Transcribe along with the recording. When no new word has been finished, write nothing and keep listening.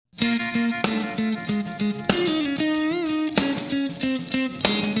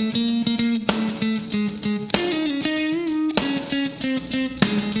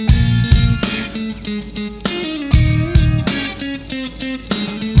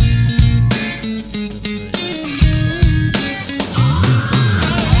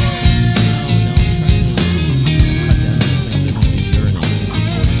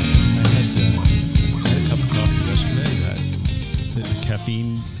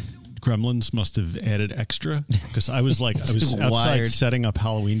Gremlins must have added extra because I was outside wired. setting up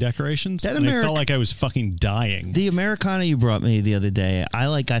Halloween decorations, and I felt like I was fucking dying. The Americana you brought me the other day,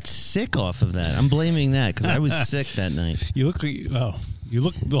 I got sick off of that. I'm blaming that because I was sick that night. You look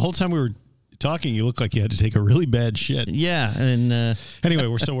the whole time we were talking, you look like you had to take a really bad shit. Yeah, and anyway,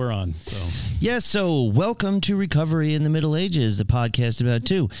 we're on. So welcome to Recovery in the Middle Ages, the podcast about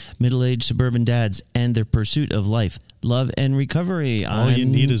two middle-aged suburban dads and their pursuit of life, love, and recovery. All you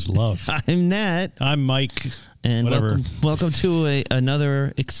need is love. I'm Nat. I'm Mike. And whatever. Welcome to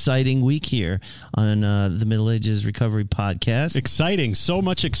another exciting week here on the Middle Ages Recovery Podcast. Exciting. So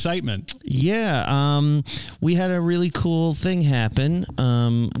much excitement. Yeah. We had a really cool thing happen.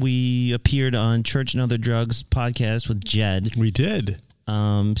 We appeared on Church and Other Drugs podcast with Jed. We did.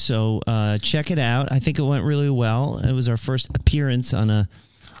 So check it out. I think it went really well. It was our first appearance on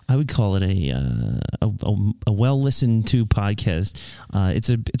I would call it a well listened to podcast.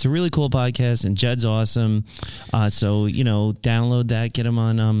 It's a really cool podcast, and Jed's awesome. So download that, get him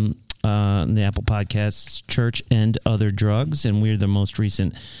on the Apple Podcasts, Church and Other Drugs, and we're the most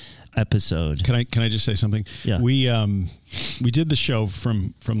recent episode. Can I just say something? Yeah. We did the show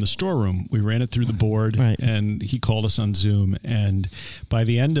from the storeroom. We ran it through the board, right. And he called us on Zoom. And by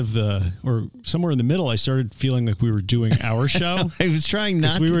the end of or somewhere in the middle, I started feeling like we were doing our show. I was trying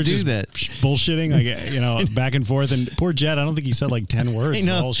not we to were do just that, bullshitting, back and forth. And poor Jed, I don't think he said like 10 words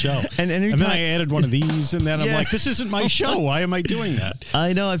the whole show. And then I added one of these, and then I'm like, this isn't my show. Why am I doing that?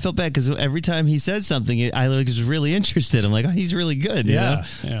 I know. I felt bad because every time he said something, I was really interested. I'm like, oh, he's really good. Yeah.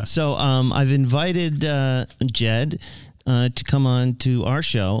 So I've invited Jed to come on to our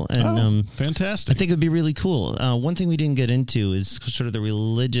show. And fantastic. I think it would be really cool. One thing we didn't get into is sort of the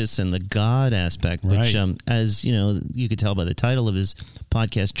religious and the God aspect, which, as you could tell by the title of his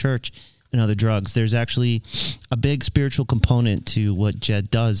podcast, Church and Other Drugs, there's actually a big spiritual component to what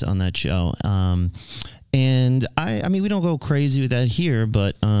Jed does on that show. And I mean, we don't go crazy with that here,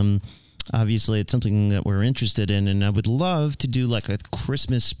 but obviously it's something that we're interested in, and I would love to do like a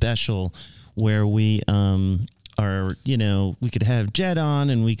Christmas special where we we could have Jed on,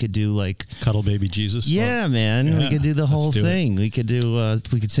 and we could do like Cuddle Baby Jesus. Yeah, man. Yeah, we could do the whole thing. We could do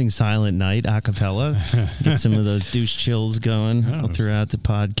we could sing Silent Night a cappella, get some of those douche chills going throughout the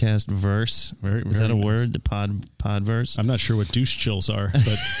podcast verse. Is that a word? The pod verse? I'm not sure what douche chills are,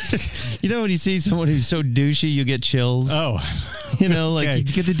 but when you see someone who's so douchey, you get chills. Oh, you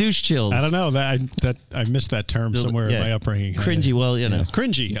get the douche chills. I don't know that I missed that term somewhere in my upbringing. Cringy. Well,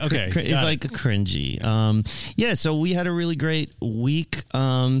 cringy. Okay, it's like a cringy. So we had a really great week.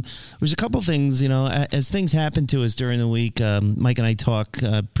 There's a couple things, as things happen to us during the week. Mike and I talk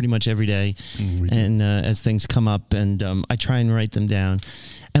pretty much every day, and as things come up, and I try and write them down.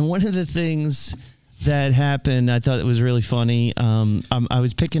 And one of the things that happened, I thought it was really funny. I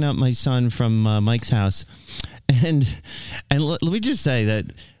was picking up my son from Mike's house, and let me just say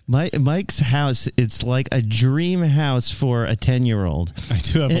that Mike's house, it's like a dream house for a 10-year-old. I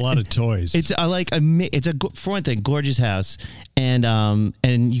do have a lot of toys. It's for one thing, gorgeous house, and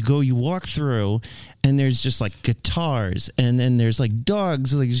you walk through, and there's just like guitars, and then there's like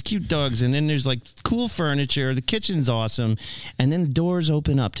dogs, like there's cute dogs, and then there's like cool furniture. The kitchen's awesome, and then the doors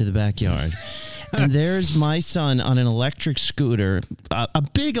open up to the backyard. And there's my son on an electric scooter, a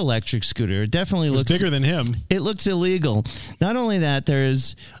big electric scooter. It definitely looks bigger than him. It looks illegal. Not only that,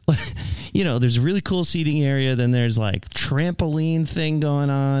 there's a really cool seating area. Then there's like trampoline thing going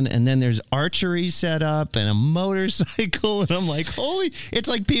on, and then there's archery set up and a motorcycle. And I'm like, it's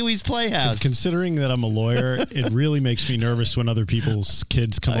like Pee-wee's Playhouse. Considering that I'm a lawyer, it really makes me nervous when other people's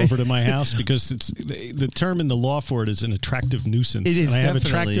kids come over to my house, because the term in the law for it is an attractive nuisance. It is, and I have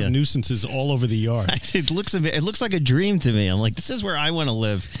attractive nuisances all over the yard. It looks like a dream to me. I'm like, this is where I want to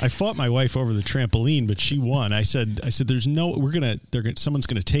live. I fought my wife over the trampoline, but she won. I said, there's no, someone's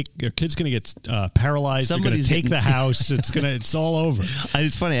going to take, your kid's going to get paralyzed. Somebody's they're going to take the house. It's all over.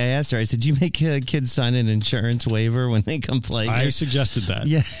 It's funny. I asked her, I said, do you make kids sign an insurance waiver when they come play here? I suggested that.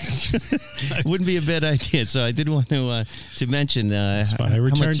 Yeah. Wouldn't be a bad idea. So I did want to mention. That's fine. I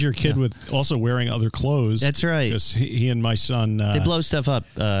returned your kid with also wearing other clothes. That's right. Because he and my son. They blow stuff up,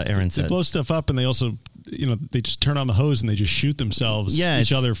 Aaron said. They blow stuff up, and they also, they just turn on the hose and they just shoot themselves,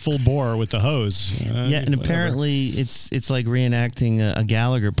 each other full bore with the hose. And apparently it's like reenacting a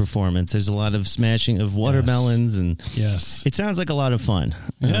Gallagher performance. There's a lot of smashing of watermelons, and it sounds like a lot of fun.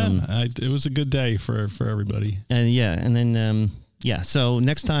 Yeah, it was a good day for everybody. And then Yeah, so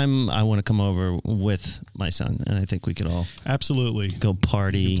next time I want to come over with my son, and I think we could all absolutely go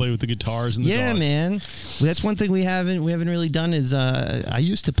party, play with the guitars and the dogs. Man. Well, that's one thing we haven't really done is I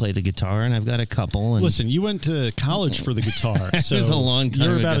used to play the guitar, and I've got a couple. And listen, you went to college for the guitar, so it was a long time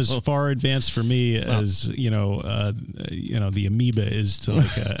you're about ago. as far advanced for me as the amoeba is to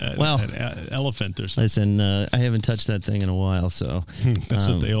like an elephant or something. Listen, I haven't touched that thing in a while, so that's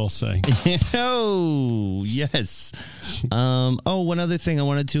what they all say. Oh yes. One other thing I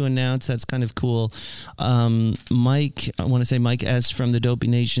wanted to announce that's kind of cool. Mike, I want to say Mike S. from the Dopey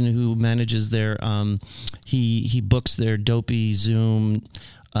Nation, who manages their, he books their Dopey Zoom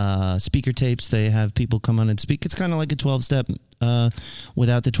speaker tapes. They have people come on and speak. It's kind of like a 12-step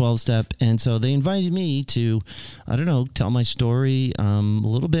without the 12-step. And so they invited me to, I don't know, tell my story. I'm a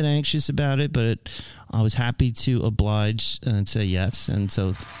little bit anxious about it, but I was happy to oblige and say yes. And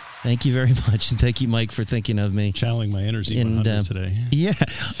so thank you very much, and thank you, Mike, for thinking of me. Channeling my energy 100 today. Yeah,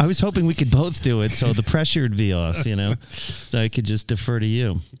 I was hoping we could both do it, so the pressure would be off, so I could just defer to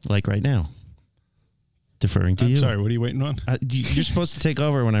you, like right now. Deferring to you. Sorry, what are you waiting on? You're supposed to take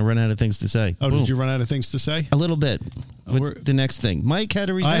over when I run out of things to say. Oh, Boom. Did you run out of things to say? A little bit. What's the next thing? Mike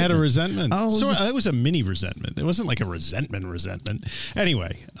had a resentment. I had a resentment. Oh, so it was a mini resentment. It wasn't like a resentment.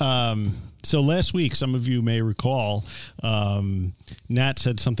 Anyway, so last week, some of you may recall, Nat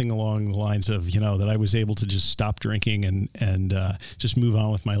said something along the lines of, that I was able to just stop drinking and just move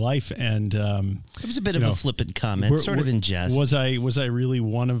on with my life. And it was a bit of a flippant comment, sort of in jest. Was I really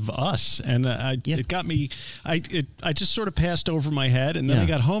one of us? And it got me. I just sort of passed over my head, and then I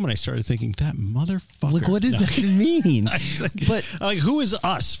got home and I started thinking, that motherfucker. Like, what does that mean? But who is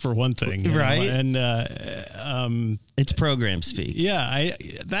us for one thing, right? And it's program speak. Yeah,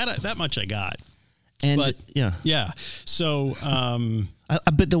 that much I got. And but, yeah. So,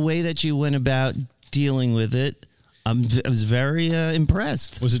 but the way that you went about dealing with it, I was very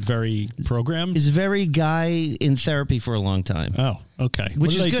impressed. Was it very programmed? He's a very guy in therapy for a long time. Oh, okay.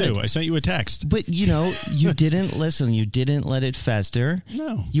 Which what is did I good. do? I sent you a text. But, you didn't listen. You didn't let it fester.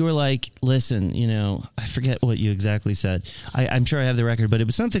 No. You were like, listen, I forget what you exactly said. I'm sure I have the record, but it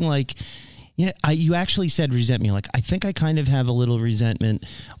was something like, you actually said resent me. Like, I think I kind of have a little resentment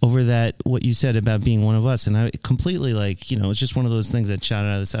over that, what you said about being one of us. And I completely it's just one of those things that shot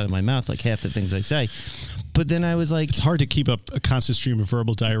out of the side of my mouth, like half the things I say. But then I was like... It's hard to keep up a constant stream of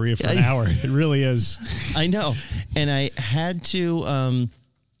verbal diarrhea for an hour. It really is. I know. And I had to...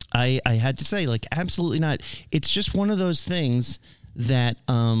 I had to say, like, absolutely not. It's just one of those things that...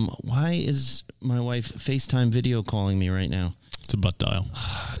 why is my wife FaceTime video calling me right now? It's a butt dial.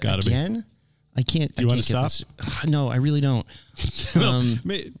 It's got to be. Again? I can't. Do you want to stop? No, I really don't.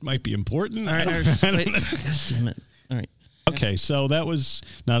 It might be important. All right. Wait. Damn it. All right. Okay, so that was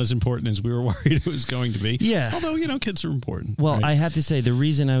not as important as we were worried it was going to be. Yeah. Although, kids are important. Well, right? I have to say, the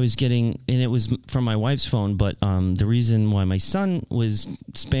reason I was getting, and it was from my wife's phone, but the reason why my son was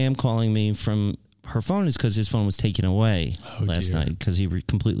spam calling me from her phone is because his phone was taken away last night because he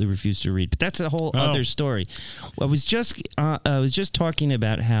completely refused to read. But that's a whole other story. I was just talking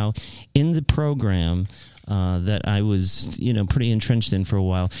about how in the program that I was pretty entrenched in for a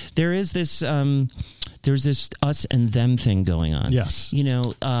while, there's this us and them thing going on. Yes.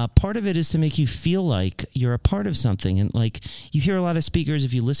 Part of it is to make you feel like you're a part of something. And like you hear a lot of speakers,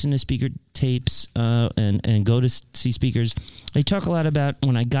 if you listen to speaker tapes and go to see speakers, they talk a lot about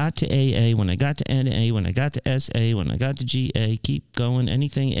when I got to AA, when I got to NA, when I got to SA, when I got to GA, keep going,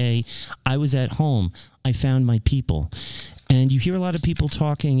 anything A, I was at home. I found my people. And you hear a lot of people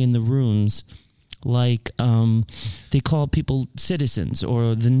talking in the rooms like they call people citizens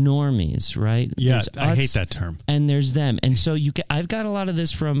or the normies, right? Yeah, I hate that term. And there's them. And so I've got a lot of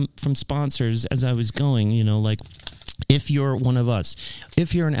this from sponsors as I was going, like if you're one of us,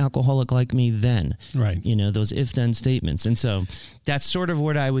 if you're an alcoholic like me, then, right. Those if-then statements. And so that's sort of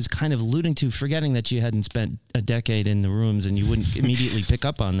what I was kind of alluding to, forgetting that you hadn't spent a decade in the rooms and you wouldn't immediately pick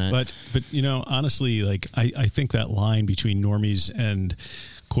up on that. But honestly, like I think that line between normies and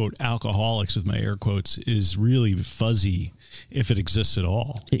quote alcoholics with my air quotes is really fuzzy if it exists at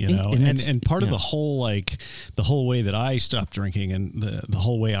all, and part of the whole way that I stopped drinking and the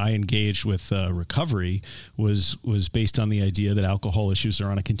whole way I engaged with recovery was based on the idea that alcohol issues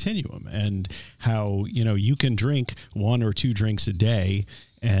are on a continuum and how you can drink 1 or 2 drinks a day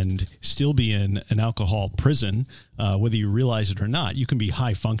and still be in an alcohol prison, whether you realize it or not. You can be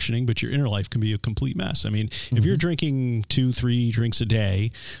high functioning, but your inner life can be a complete mess. I mean, if you're drinking 2-3 drinks a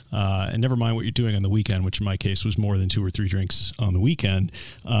day, and never mind what you're doing on the weekend, which in my case was more than 2 or 3 drinks on the weekend,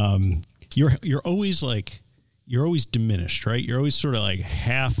 you're always like, you're always diminished, right? You're always sort of like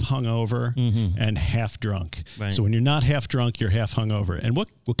half hungover and half drunk. Right. So when you're not half drunk, you're half hungover. And what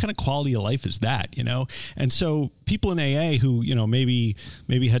kind of quality of life is that, you know? And so people in AA who, you know, maybe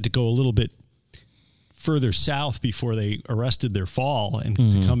had to go a little bit further south before they arrested their fall and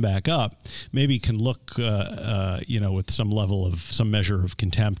to come back up, maybe can look, you know, with some measure of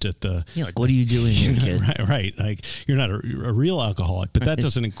contempt at the... Yeah, like, what are you doing here, kid? Right. Like, you're not a real alcoholic, but that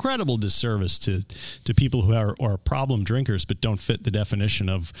does an incredible disservice to people who are problem drinkers but don't fit the definition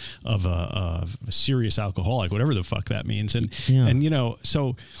of a serious alcoholic, whatever the fuck that means. And you know,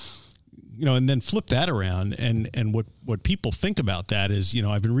 so... You know, and then flip that around, and what people think about that is, you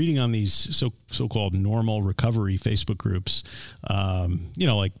know, I've been reading on these so-called normal recovery Facebook groups, you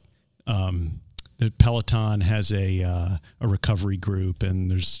know, like the Peloton has a recovery group,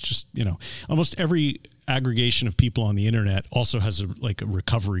 and there's just, you know, almost every aggregation of people on the internet also has a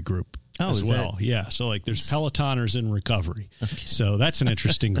recovery group. As well. Yeah. So like there's Pelotoners in recovery. Okay. So that's an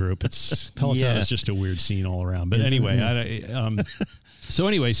interesting group. Peloton is just a weird scene all around. But anyway,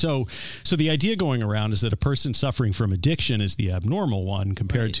 so the idea going around is that a person suffering from addiction is the abnormal one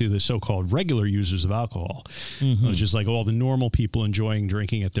compared to the so-called regular users of alcohol, which is like all the normal people enjoying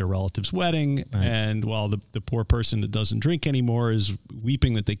drinking at their relative's wedding. Right. And while the poor person that doesn't drink anymore is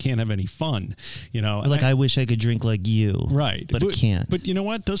weeping that they can't have any fun, you know, like, I wish I could drink like you. Right. But I can't. But you know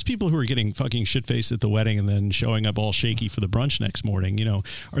what? Those people who are getting fucking shit-faced at the wedding and then showing up all shaky for the brunch next morning, you know,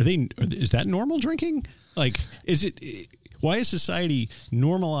 is that normal drinking? Like, why is society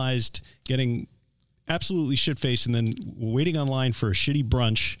normalized getting absolutely shit-faced and then waiting online for a shitty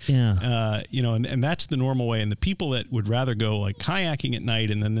brunch? Yeah. You know, and that's the normal way. And the people that would rather go like kayaking at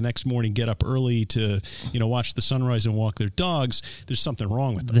night and then the next morning get up early to, you know, watch the sunrise and walk their dogs, there's something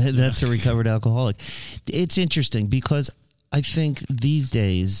wrong with them. That's a recovered alcoholic. It's interesting because I think these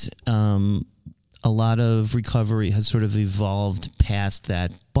days, a lot of recovery has sort of evolved past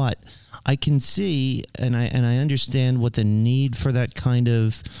that, but I can see and I understand what the need for that kind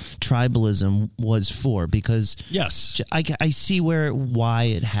of tribalism was for, because yes, I see why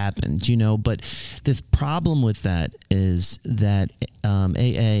it happened, you know. But the problem with that is that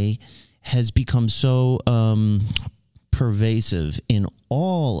AA has become so pervasive in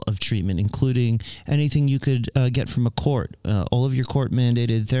all of treatment, including anything you could get from a court. All of your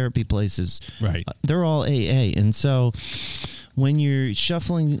court-mandated therapy places, right? They're all AA. And so when you're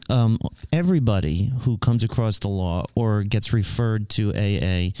shuffling everybody who comes across the law or gets referred to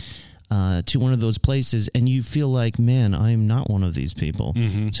AA to one of those places, and you feel like, man, I'm not one of these people.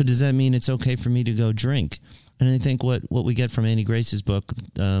 So does that mean it's okay for me to go drink? And I think what we get from Annie Grace's book,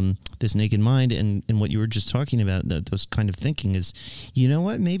 This Naked Mind, and what you were just talking about, those kind of thinking is, you know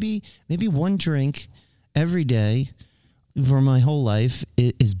what, maybe one drink every day for my whole life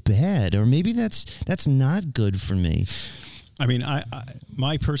is bad, or maybe that's not good for me. I mean,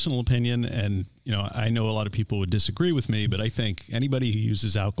 my personal opinion, and you know, I know a lot of people would disagree with me, but I think anybody who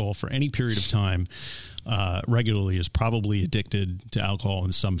uses alcohol for any period of time regularly is probably addicted to alcohol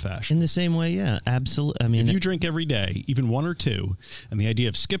in some fashion. In the same way, yeah, absolutely. I mean, if you drink every day, even one or two, and the idea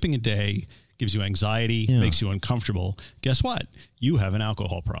of skipping a day gives you anxiety, makes you uncomfortable, guess what? You have an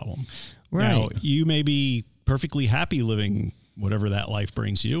alcohol problem. Right. Now, you may be perfectly happy living whatever that life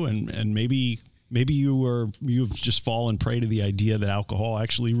brings you, and maybe you've just fallen prey to the idea that alcohol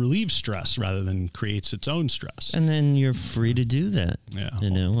actually relieves stress rather than creates its own stress. And then you're free to do that. Yeah. You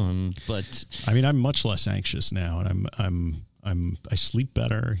know, but I mean, I'm much less anxious now, and I sleep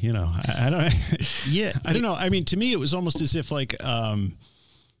better, you know. I don't yeah. I don't know. I mean, to me it was almost as if like the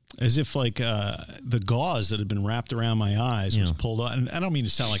gauze that had been wrapped around my eyes was pulled off. And I don't mean to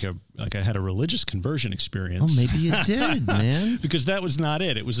sound like I had a religious conversion experience. Oh, maybe you did, man. Because that was not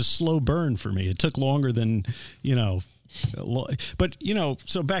it. It was a slow burn for me. It took longer than, you know, but you know,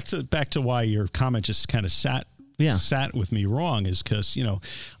 so back to why your comment just kind of sat with me wrong is because, you know,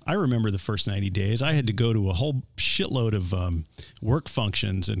 I remember the first 90 days I had to go to a whole shitload of work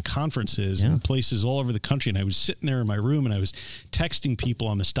functions and conferences and places all over the country. And I was sitting there in my room and I was texting people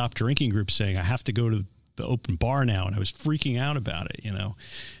on the Stop Drinking group saying, I have to go to the open bar now. And I was freaking out about it, you know,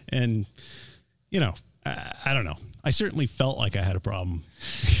 and, you know, I don't know. I certainly felt like I had a problem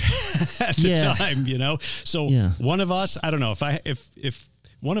at the time, you know? So one of us, I don't know if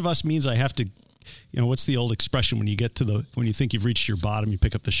one of us means I have to, you know, what's the old expression when you think you've reached your bottom, you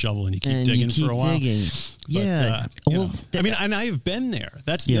pick up the shovel and you keep digging for a while. But, I mean, and I have been there.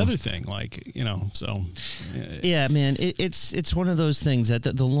 That's the other thing. Like, you know, so. Yeah, man, it's one of those things that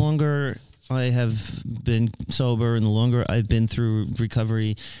the longer I have been sober and the longer I've been through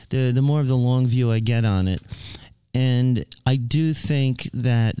recovery, the more of the long view I get on it. And I do think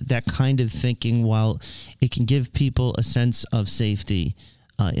that kind of thinking, while it can give people a sense of safety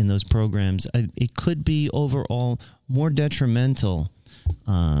in those programs, it could be overall more detrimental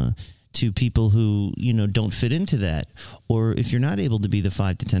to people who, don't fit into that. Or if you're not able to be the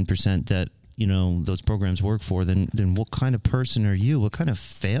 5 to 10% that, those programs work for, then what kind of person are you? What kind of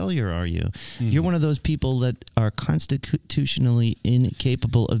failure are you? Mm-hmm. You're one of those people that are constitutionally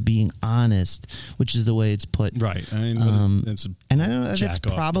incapable of being honest, which is the way it's put. Right. I mean, and I don't know,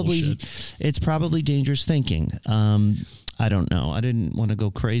 it's probably dangerous thinking. I don't know. I didn't want to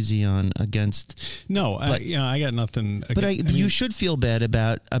go crazy against. No, I got nothing. But you should feel bad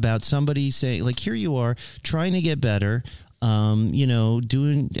about somebody saying, like, here you are trying to get better.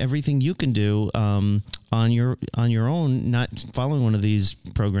 Doing everything you can do on your own, not following one of these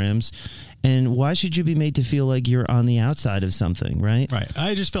programs. And why should you be made to feel like you're on the outside of something, right? Right.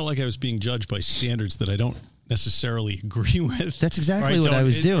 I just felt like I was being judged by standards that I don't necessarily agree with. That's exactly what I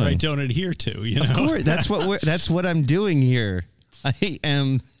was doing. I don't adhere to. Of course, that's what I'm doing here. I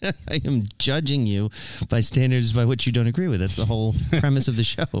am judging you by standards by which you don't agree with. That's the whole premise of the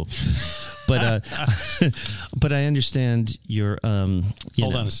show. But I understand your.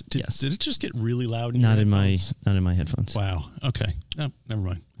 Hold on. Did it just get really loud? Not in my headphones. Wow. Okay. No, never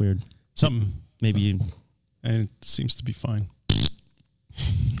mind. Weird. Something. Maybe you. And it seems to be fine.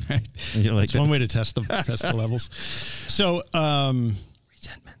 Right. That's one way to test the levels. So,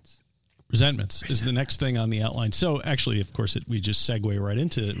 Resentments is the next thing on the outline. So actually, of course, we just segue right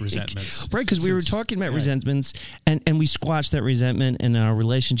into resentments. Right, because we were talking about resentments, and we squashed that resentment, and our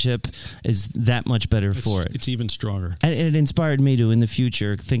relationship is that much better for it. It's even stronger. And it inspired me to, in the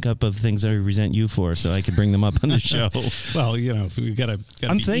future, think up of things I resent you for so I could bring them up on the show. Well, we've got to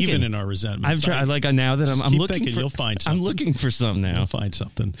be even in our resentments. I've tried, now that I'm looking for... You'll find something. I'm looking for some now. You'll find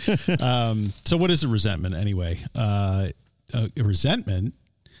something. So what is a resentment anyway? A resentment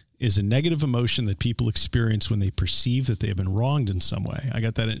is a negative emotion that people experience when they perceive that they have been wronged in some way. I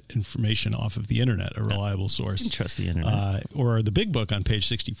got that information off of the internet, a reliable source. You can trust the internet. Or the Big Book on page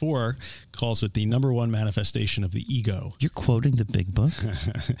 64 calls it the number one manifestation of the ego. You're quoting the Big Book?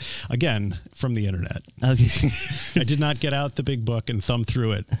 Again, from the internet. Okay. I did not get out the Big Book and thumb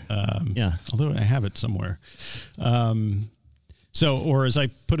through it. Although I have it somewhere. Or as I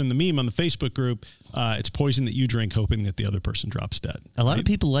put in the meme on the Facebook group, it's poison that you drink hoping that the other person drops dead. A lot of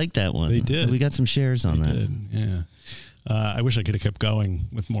people like that one. They did. We got some shares on that. Did, yeah. I wish I could have kept going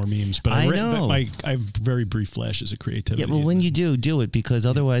with more memes, but I know. I have very brief flashes of creativity. Yeah, well, when you do it, because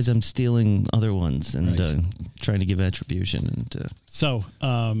otherwise I'm stealing other ones and trying to give attribution. And So,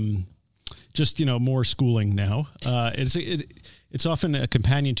 just, more schooling now. It's often a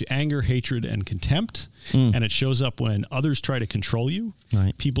companion to anger, hatred, and contempt, and it shows up when others try to control you.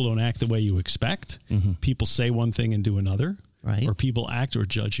 Right. People don't act the way you expect. Mm-hmm. People say one thing and do another. Right. Or people act or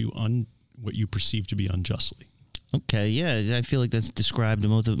judge you on what you perceive to be unjustly. Okay, yeah, I feel like that's described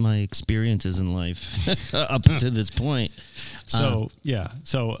most of my experiences in life up to this point. So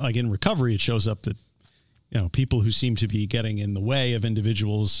like in recovery, it shows up that people who seem to be getting in the way of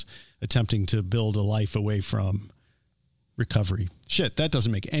individuals attempting to build a life away from recovery. Shit, that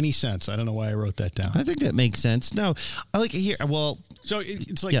doesn't make any sense. I don't know why I wrote that down. I think that makes sense. No, I like it here. Well, so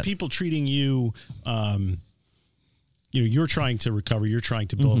it's like people treating you, you're trying to recover, you're trying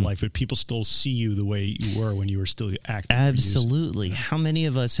to build a life, but people still see you the way you were when you were still active. Absolutely. How many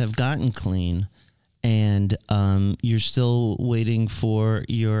of us have gotten clean and you're still waiting for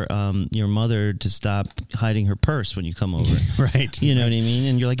your mother to stop hiding her purse when you come over? Right. You know what I mean?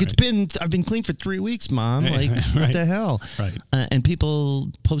 And you're like, I've been clean for 3 weeks, Mom. Like, what the hell? Right. And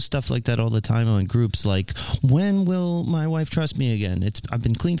people post stuff like that all the time on groups, like, when will my wife trust me again? I've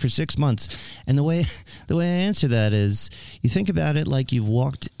been clean for 6 months. And the way I answer that is, you think about it like you've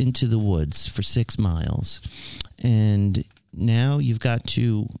walked into the woods for 6 miles, and now you've got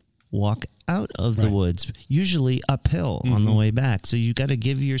to walk out of the woods, usually uphill on the way back. So you got to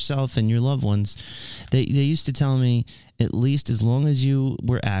give yourself and your loved ones. They used to tell me, at least as long as you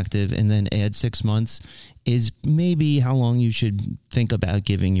were active, and then add 6 months is maybe how long you should think about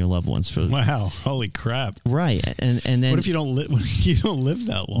giving your loved ones for. Wow, holy crap! Right, and then what if you don't live? You don't live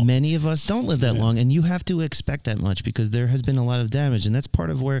that long. Many of us don't live that long, and you have to expect that much because there has been a lot of damage, and that's part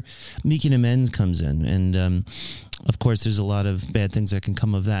of where Making Amends comes in. And of course, there's a lot of bad things that can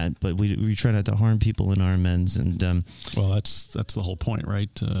come of that, but we try not to harm people in our amends. And well, that's the whole point, right?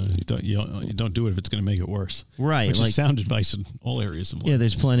 You don't do it if it's going to make it worse, right? Which is sound advice in all areas of life. Yeah,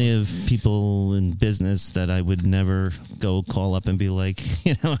 there's plenty of people in business that I would never go call up and be like,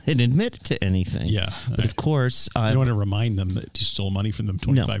 and admit to anything. Yeah, but of course, I don't want to remind them that you stole money from them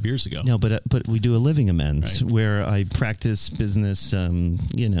 25 years ago. No, but we do a living amends where I practice business,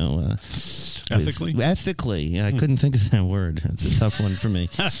 ethically. I couldn't think of that word. It's a tough one for me.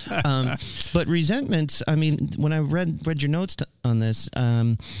 But resentments, I mean, when I read your notes on this,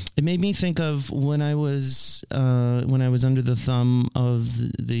 it made me think of when I was under the thumb of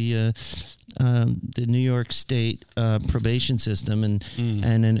the New York State probation system, and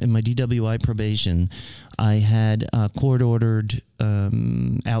in my DWI probation, I had court-ordered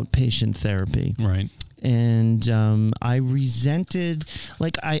outpatient therapy. Right. And I resented,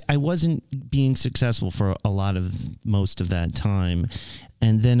 like I wasn't being successful for most of that time.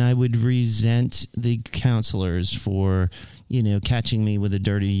 And then I would resent the counselors for, catching me with a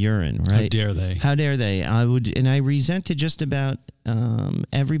dirty urine, right? How dare they? I resented just about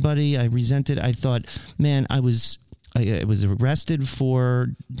everybody. I thought, man, I was arrested for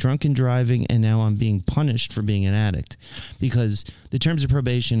drunken driving, and now I'm being punished for being an addict, because the terms of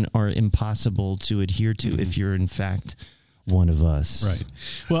probation are impossible to adhere to if you're in fact one of us. Right.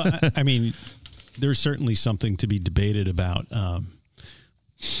 Well, I mean, there's certainly something to be debated about,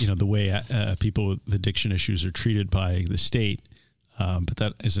 the way people with addiction issues are treated by the state. But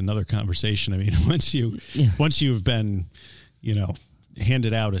that is another conversation. I mean, once you've been,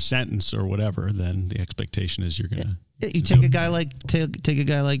 handed out a sentence or whatever, then the expectation is you're going to. You take a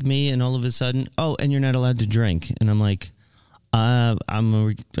guy like me, and all of a sudden, and you're not allowed to drink, and I'm like, I'm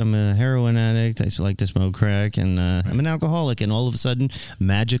a heroin addict. I like to smoke crack, and I'm an alcoholic. And all of a sudden,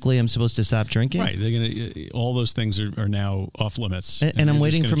 magically, I'm supposed to stop drinking. Right? They're gonna. All those things are now off limits. And I'm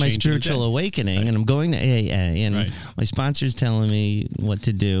waiting for my spiritual awakening, and I'm going to AA, and my sponsor's telling me what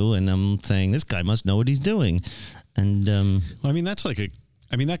to do, and I'm saying, this guy must know what he's doing. And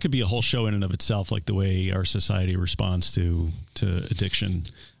that could be a whole show in and of itself, like the way our society responds to addiction.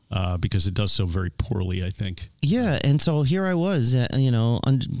 Because it does so very poorly, I think. Yeah, and so here I was,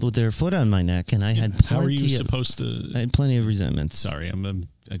 with their foot on my neck, and I had plenty. How are you supposed to? I had plenty of resentments. Sorry,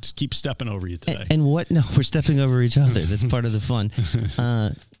 I just keep stepping over you today. And what? No, we're stepping over each other. That's part of the fun.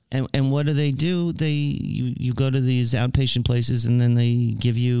 And what do? You go to these outpatient places, and then they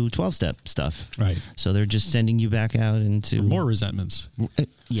give you 12-step stuff. Right. So they're just sending you back out into more resentments.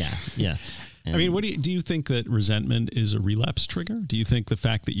 Yeah. I mean, do you think that resentment is a relapse trigger? Do you think the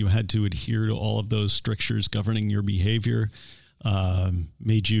fact that you had to adhere to all of those strictures governing your behavior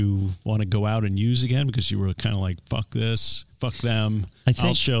made you want to go out and use again because you were kind of like, fuck this, fuck them,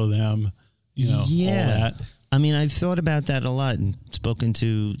 I'll show them, all that? I mean, I've thought about that a lot and spoken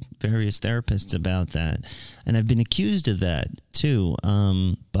to various therapists about that. And I've been accused of that, too,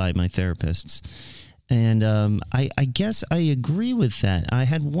 by my therapists. And I guess I agree with that. I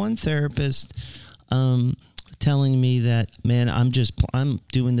had one therapist telling me that, man, I'm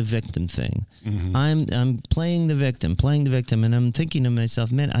doing the victim thing. Mm-hmm. I'm playing the victim, and I'm thinking to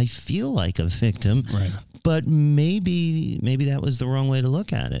myself, man, I feel like a victim. Right. But maybe that was the wrong way to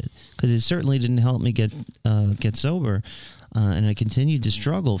look at it, because it certainly didn't help me get sober. And I continued to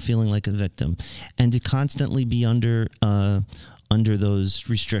struggle feeling like a victim, and to constantly be under those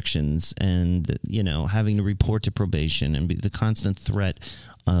restrictions, and having to report to probation, and the constant threat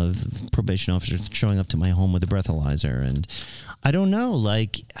of probation officers showing up to my home with a breathalyzer. And I don't know,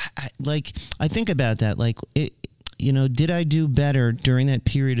 like I think about that, did I do better during that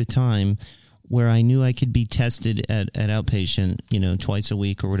period of time where I knew I could be tested at outpatient, twice a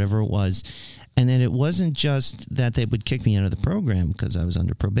week or whatever it was, and that it wasn't just that they would kick me out of the program because I was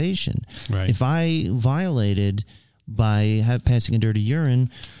under probation. Right. If I violated by passing a dirty urine,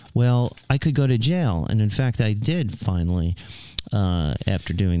 well, I could go to jail. And in fact, I did finally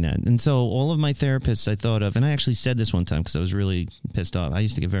after doing that. And so all of my therapists I thought of, and I actually said this one time because I was really pissed off. I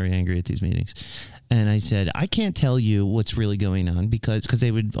used to get very angry at these meetings. And I said, I can't tell you what's really going on because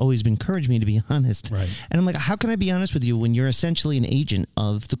they would always encourage me to be honest. Right. And I'm like, how can I be honest with you when you're essentially an agent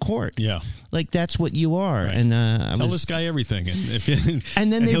of the court? Yeah. Like, that's what you are. Right. And tell this guy everything.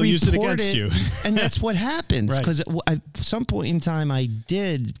 And then he'll use it against you. And that's what happens. Because at some point in time, I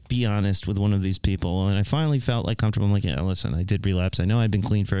did be honest with one of these people. And I finally felt like comfortable. I'm like, yeah, listen, I did relapse. I know I'd been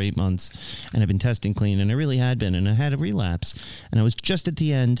clean for 8 months. And I've been testing clean. And I really had been. And I had a relapse. And I was just at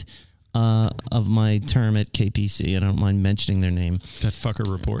the end of my term at KPC. I don't mind mentioning their name. That fucker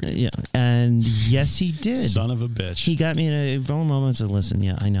report. Yeah. And yes, he did. Son of a bitch. He got me in a vulnerable moment and said, listen,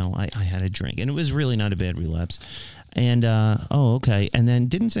 yeah, I know. I had a drink. And it was really not a bad relapse. And, okay. And then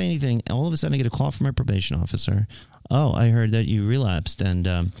didn't say anything. All of a sudden, I get a call from my probation officer. Oh, I heard that you relapsed. And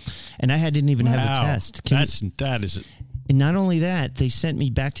I didn't even have a test. That is... And not only that, they sent me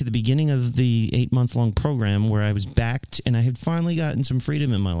back to the beginning of the 8-month-long program where I was backed, and I had finally gotten some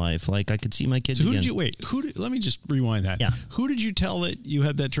freedom in my life. Like, I could see my kids again. Let me just rewind that. Yeah. Who did you tell that you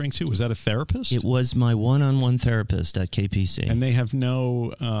had that drink to? Was that a therapist? It was my one-on-one therapist at KPC. And they have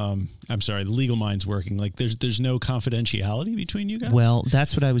no, the legal mind's working. Like, there's no confidentiality between you guys? Well,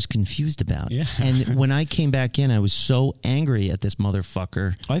 that's what I was confused about. Yeah. And when I came back in, I was so angry at this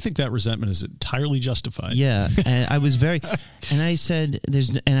motherfucker. I think that resentment is entirely justified. Yeah. And I was very... And I said,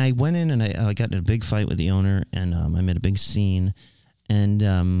 and I went in and I got in a big fight with the owner, and I made a big scene,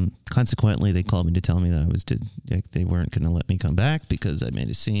 and consequently they called me to tell me that they weren't going to let me come back because I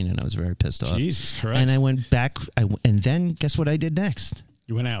made a scene, and I was very pissed off. Jesus Christ. And I went back, and then guess what I did next?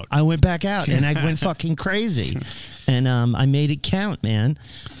 You went out. I went back out, and I went fucking crazy, and I made it count, man.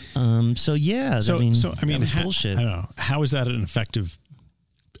 So yeah, I mean, bullshit. I don't know. How is that an effective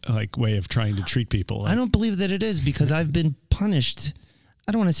way of trying to treat people? I don't believe that it is, because I've been punished.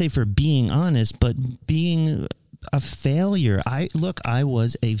 I don't want to say for being honest, but being a failure. I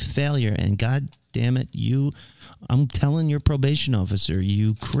was a failure, and God damn it, I'm telling your probation officer,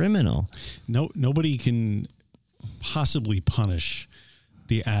 you criminal. Nobody can possibly punish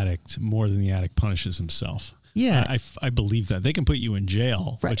the addict more than the addict punishes himself. Yeah. I believe that. They can put you in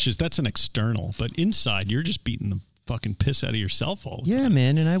jail, right, that's an external, but inside you're just beating the fucking piss out of yourself all the time. Yeah,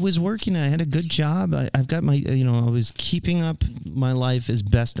 man. And I was working. I had a good job. I've got my, I was keeping up my life as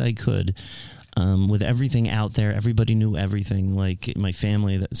best I could, with everything out there. Everybody knew everything, like my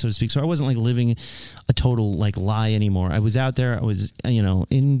family, so to speak. So I wasn't like living a total lie anymore. I was out there. I was,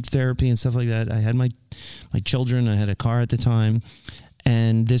 in therapy and stuff like that. I had my children. I had a car at the time.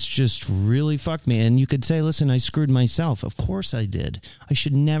 And this just really fucked me. And you could say, listen, I screwed myself. Of course I did. I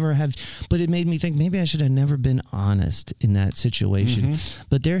should never have. But it made me think maybe I should have never been honest in that situation. Mm-hmm.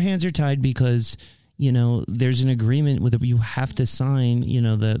 But their hands are tied because, there's an agreement with it. You have to sign,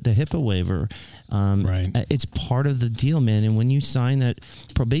 the HIPAA waiver. Right. It's part of the deal, man. And when you sign that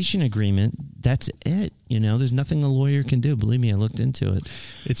probation agreement, that's it. There's nothing a lawyer can do. Believe me, I looked into it.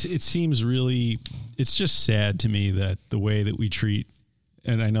 It seems really, it's just sad to me that the way that we treat,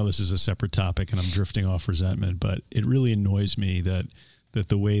 and I know this is a separate topic and I'm drifting off resentment, but it really annoys me that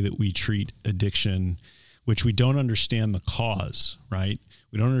the way that we treat addiction, which we don't understand the cause, right?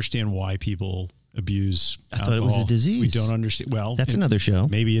 We don't understand why people abuse alcohol. I thought it was a disease. We don't understand. Well, that's another show.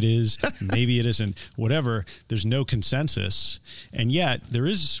 Maybe it is. Maybe it isn't. Whatever. There's no consensus. And yet there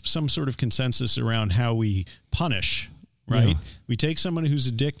is some sort of consensus around how we punish, right? Yeah. We take someone who's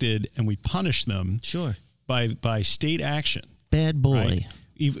addicted and we punish them. Sure. By state action. Bad boy. Right?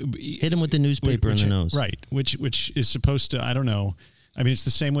 Hit him with the newspaper in the nose. Right. Which is supposed to, I don't know. I mean, it's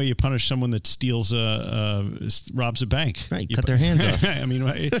the same way you punish someone that steals, robs a bank. Right. Cut their hands off. I mean,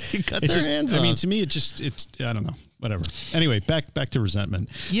 cut their hands off. I mean, to me, it's, I don't know, whatever. Anyway, back to resentment.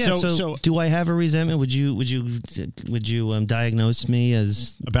 Yeah. So do I have a resentment? Would you diagnose me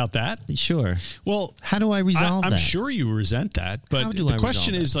as about that? Sure. Well, how do I resolve that? I'm sure you resent that, but the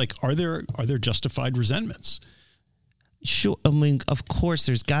question is are there justified resentments? Sure. I mean, of course,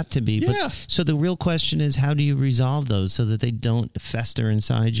 there's got to be. Yeah. But, so the real question is, how do you resolve those so that they don't fester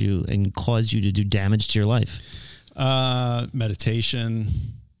inside you and cause you to do damage to your life? Meditation.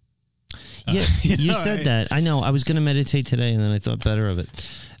 Yeah, you said that. I know. I was going to meditate today, and then I thought better of it.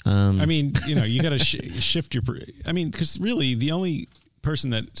 I mean, you got to shift your. I mean, because really, the only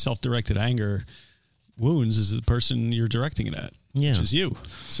person that self-directed anger wounds is the person you're directing it at, which is you.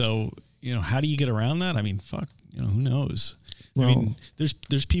 So, how do you get around that? I mean, fuck. Who knows? Well, I mean,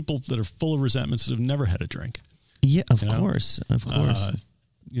 there's people that are full of resentments that have never had a drink. Yeah, of course.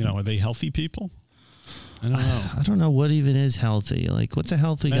 Are they healthy people? I don't know. I don't know what even is healthy. Like, what's a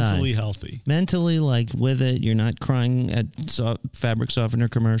healthy Mentally guy? Healthy. Mentally, like, with it. You're not crying at fabric softener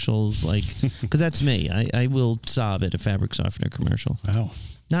commercials. Like, because that's me. I will sob at a fabric softener commercial. Wow.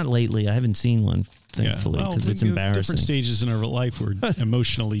 Not lately. I haven't seen one, thankfully, because it's embarrassing. Different stages in our life, we're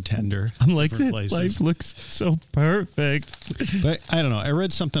emotionally tender. I'm like, life looks so perfect. But I don't know. I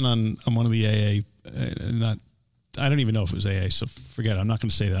read something on one of the AA, I don't even know if it was AA, so forget it. I'm not going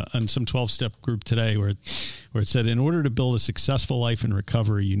to say that. On some 12-step group today where it said, in order to build a successful life in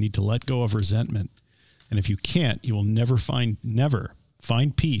recovery, you need to let go of resentment. And if you can't, you will never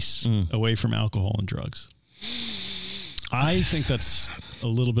find peace away from alcohol and drugs. I think that's a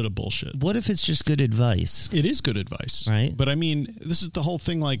little bit of bullshit. What if it's just good advice? It is good advice. Right. But I mean, this is the whole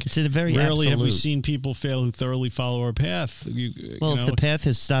thing. Like, it's a very rarely absolute. Have we seen people fail who thoroughly follow our path. If the path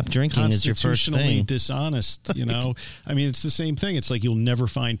is stop drinking is your first thing. Constitutionally dishonest, I mean, it's the same thing. It's like you'll never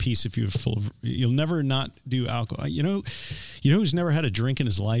find peace if you'll never not do alcohol. You know who's never had a drink in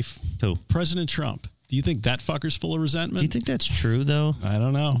his life? Who? President Trump. Do you think that fucker's full of resentment? Do you think that's true, though? I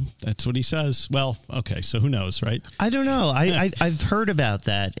don't know. That's what he says. Well, okay, so who knows, right? I don't know. I've heard about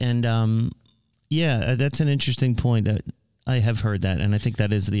that, and that's an interesting point. That I have heard that, and I think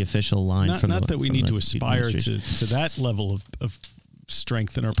that is the official line. Not that we need to aspire to that level of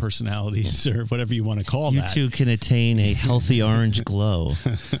strength in our personalities, or whatever you want to call that. You too can attain a healthy orange glow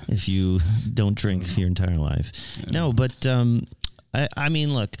if you don't drink your entire life. Yeah. No, but I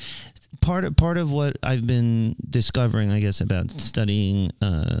mean, look. Part of what I've been discovering, I guess, about studying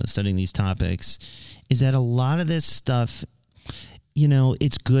these topics is that a lot of this stuff,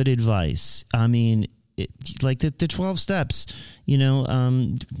 it's good advice. I mean, like the 12 steps,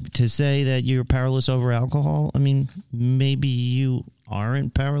 to say that you're powerless over alcohol. I mean, maybe you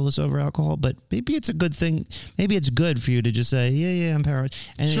aren't powerless over alcohol, but maybe it's a good thing. Maybe it's good for you to just say, yeah, I'm powerless.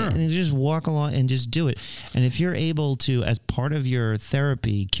 And, sure. And just walk along and just do it. And if you're able to, as part of your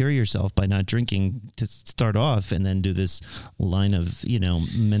therapy, cure yourself by not drinking to start off and then do this line of,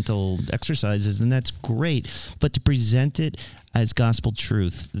 mental exercises, then that's great. But to present it as gospel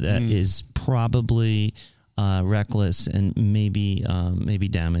truth, that is probably reckless and maybe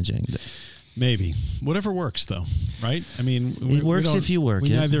damaging. Maybe. Whatever works, though, right? I mean, it works if you work.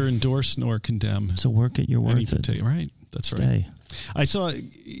 We neither endorse nor condemn. So work it, you're worth it. Right. That's Stay. Right. I saw,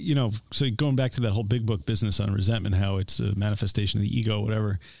 so going back to that whole big book business on resentment, how it's a manifestation of the ego,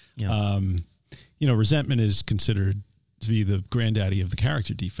 whatever. Yeah. Resentment is considered to be the granddaddy of the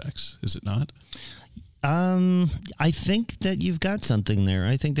character defects, is it not? I think that you've got something there.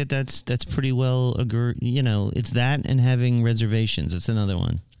 I think that's pretty well agreed. It's that and having reservations. It's another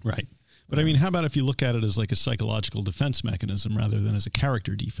one. Right. But I mean, how about if you look at it as like a psychological defense mechanism rather than as a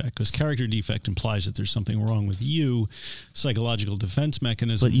character defect? Because character defect implies that there's something wrong with you. Psychological defense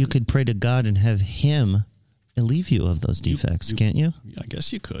mechanism. But you could pray to God and have Him relieve you of those defects, can't you? I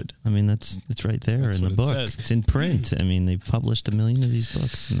guess you could. I mean, it's right there in the book. It's in print. I mean, they've published 1 million of these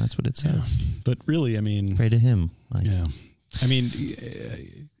books, and that's what it says. Yeah. But really, I mean, pray to Him. Mike. Yeah. I mean,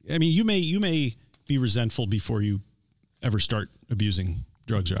 you may be resentful before you ever start abusing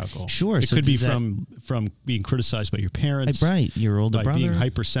drugs or alcohol. Sure. It could be from being criticized by your parents. Right. Your older brother. Being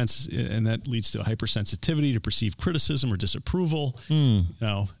hypersensitive, and that leads to hypersensitivity to perceived criticism or disapproval.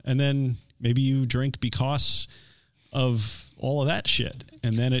 And then maybe you drink because of all of that shit.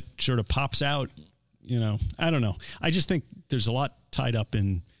 And then it sort of pops out, I don't know. I just think there's a lot tied up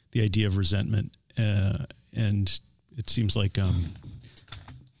in the idea of resentment. And it seems like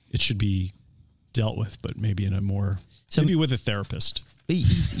it should be dealt with, but maybe in a more, maybe with a therapist.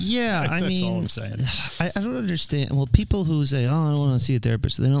 Yeah, I mean, that's all I'm saying. I don't understand. Well, people who say, "Oh, I don't want to see a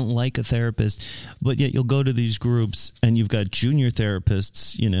therapist," they don't like a therapist, but yet you'll go to these groups and you've got junior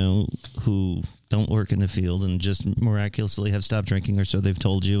therapists, who don't work in the field and just miraculously have stopped drinking, or so they've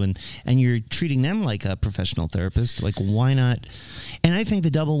told you, and you're treating them like a professional therapist. Like, why not? And I think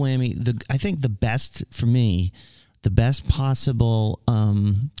the double whammy. I think the best for me. The best possible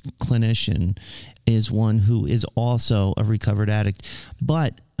clinician is one who is also a recovered addict.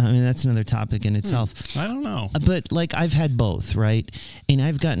 But, I mean, that's another topic in itself. I don't know. But, like, I've had both, right? And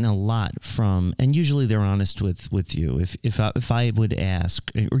I've gotten a lot from, and usually they're honest with you. If I would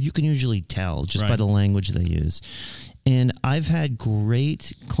ask, or you can usually tell just by the language they use. And I've had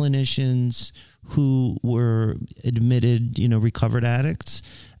great clinicians who were admitted, recovered addicts,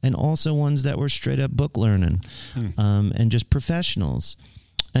 and also ones that were straight up book learning, and just professionals.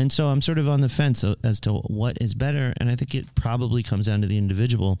 And so I'm sort of on the fence as to what is better. And I think it probably comes down to the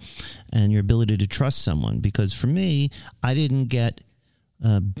individual and your ability to trust someone. Because for me, I didn't get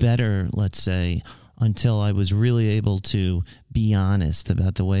better, let's say, until I was really able to be honest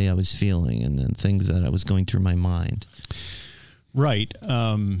about the way I was feeling and then things that I was going through my mind. Right.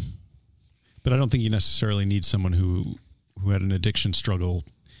 But I don't think you necessarily need someone who had an addiction struggle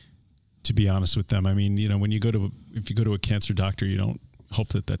to be honest with them. I mean, when if you go to a cancer doctor, you don't hope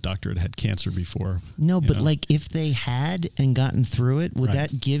that doctor had cancer before. No, but like if they had and gotten through it, would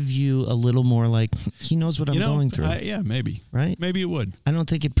that give you a little more like, he knows what I'm going through? Yeah, maybe. Right? Maybe it would. I don't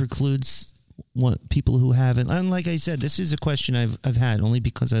think it precludes what people who haven't. And like I said, this is a question I've had only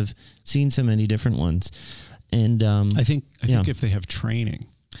because I've seen so many different ones. And I think if they have training.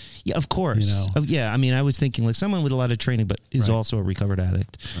 Yeah, of course. Yeah, I mean, I was thinking like someone with a lot of training, but is also a recovered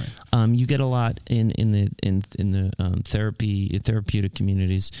addict. Right. You get a lot in the therapeutic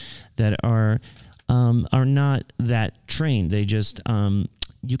communities that are not that trained. They just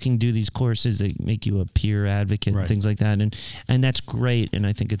you can do these courses that make you a peer advocate and things like that, and that's great, and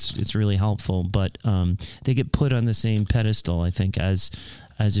I think it's really helpful. But they get put on the same pedestal, I think, as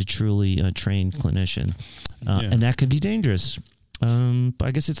a truly trained clinician, and that could be dangerous. But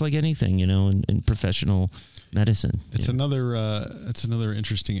I guess it's like anything, in professional medicine. It's another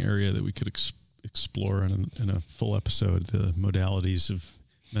interesting area that we could explore in a full episode. The modalities of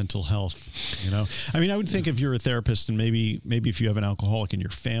mental health. I mean, I would think if you're a therapist and maybe if you have an alcoholic in your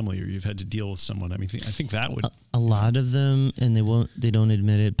family or you've had to deal with someone, I mean, I think that would a lot of them, and they don't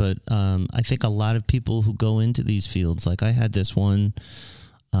admit it, but I think a lot of people who go into these fields, like I had this one.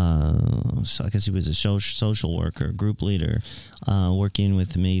 So I guess he was a social worker, group leader, working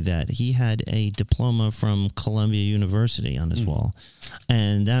with me, that he had a diploma from Columbia University on his wall.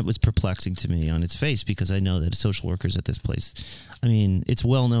 And that was perplexing to me on its face, because I know that social workers at this place, I mean, it's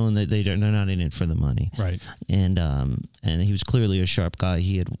well known that they're not in it for the money. Right. And he was clearly a sharp guy.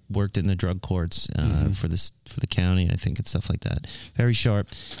 He had worked in the drug courts for the county, I think, and stuff like that. Very sharp.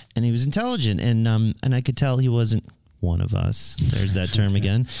 And he was intelligent, and I could tell he wasn't one of us. There's that term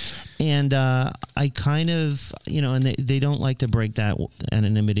again. And I kind of, and they don't like to break that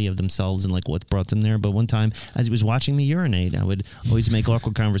anonymity of themselves and like what brought them there. But one time, as he was watching me urinate, I would always make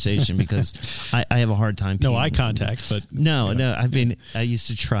awkward conversation because I have a hard time. No eye contact, but no. I mean, I used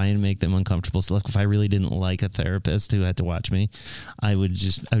to try and make them uncomfortable. So like if I really didn't like a therapist who had to watch me, I would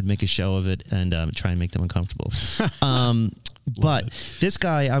make a show of it and try and make them uncomfortable. But this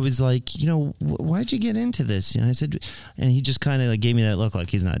guy, I was like, why'd you get into this? I said, and he just kind of like gave me that look, like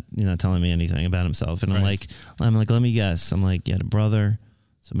he's not telling me anything about himself. And I'm like, let me guess. I'm like, you had a brother,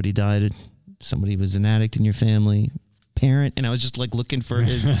 somebody died, somebody was an addict in your family, parent. And I was just like looking for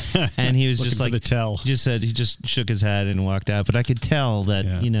his, and he was just like, the tell. He just shook his head and walked out. But I could tell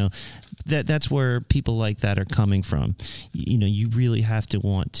that, that's where people like that are coming from. You really have to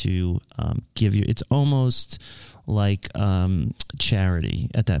want to it's almost like charity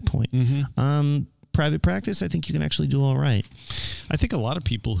at that point. Private practice, I think you can actually do all right. I think a lot of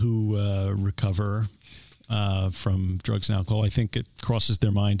people who recover from drugs and alcohol, I think it crosses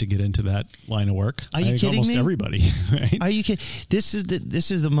their mind to get into that line of work. Are you kidding almost me? Everybody, right? Are you kidding? This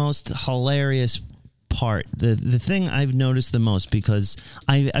is the most hilarious part. The thing I've noticed the most, because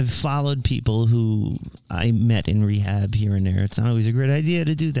I've followed people who I met in rehab here and there. It's not always a great idea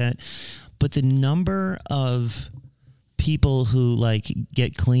to do that, but the number of people who like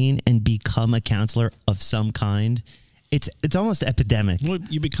get clean and become a counselor of some kind, it's almost epidemic. Well,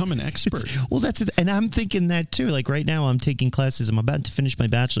 you become an expert. That's it. And I'm thinking that too. Like right now I'm taking classes. I'm about to finish my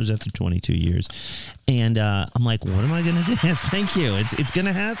bachelor's after 22 years. And I'm like, what am I going to do? Yes, thank you. It's going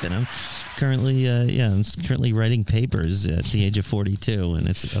to happen. I'm currently writing papers at the age of 42, and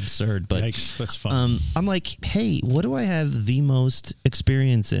it's absurd. But yikes, that's fun. I'm like, hey, what do I have the most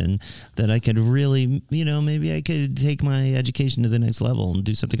experience in that I could really, maybe I could take my education to the next level and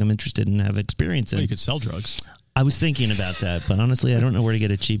do something I'm interested in and have experience in. Well, you could sell drugs. I was thinking about that, but honestly, I don't know where to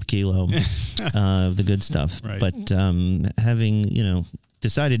get a cheap kilo of the good stuff. Right. But having,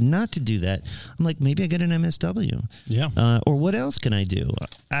 decided not to do that, I'm like, maybe I get an MSW. Yeah. Or what else can I do?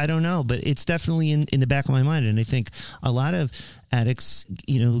 I don't know, but it's definitely in the back of my mind. And I think a lot of addicts,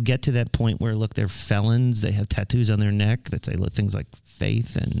 who get to that point where, look, they're felons, they have tattoos on their neck that say things like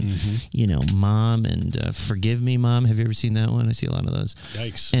faith and, mom and forgive me, mom. Have you ever seen that one? I see a lot of those.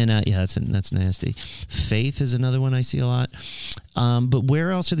 Yikes. And that's nasty. Faith is another one I see a lot. But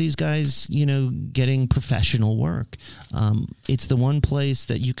where else are these guys, getting professional work? It's the one place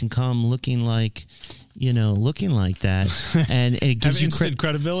that you can come looking like that, and it gives you instant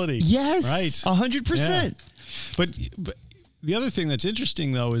credibility. Yes, right, 100%. Yeah. But the other thing that's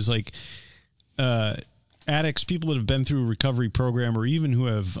interesting though is like addicts, people that have been through a recovery program, or even who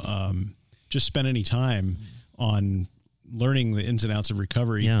have just spent any time on learning the ins and outs of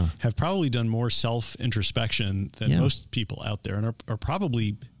recovery, have probably done more self-introspection than most people out there, and are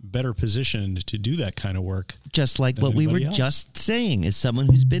probably better positioned to do that kind of work. Just like what we were just saying, is someone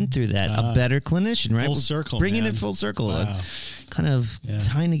who's been through that, a better clinician, right? Full circle, bringing it full circle. Wow. Kind of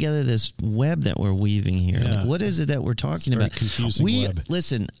tying together this web that we're weaving here. Yeah. Like, what is it that we're talking about? Confusing web.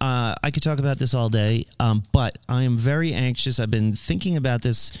 Listen, I could talk about this all day, but I am very anxious. I've been thinking about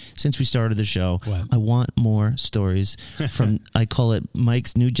this since we started the show. What? I want more stories from, I call it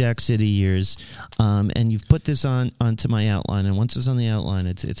Mike's New Jack City years. And you've put this onto my outline, and once it's on the outline,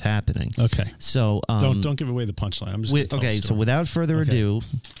 it's happening. Okay. So don't give away the punchline. I'm just so without further ado,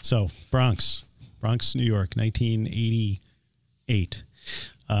 So Bronx, New York, 1988.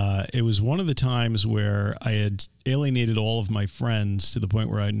 It was one of the times where I had alienated all of my friends to the point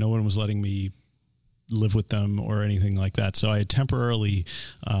where no one was letting me live with them or anything like that. So I had temporarily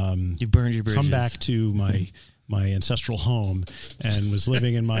you burned your bridges. Come back to my ancestral home and was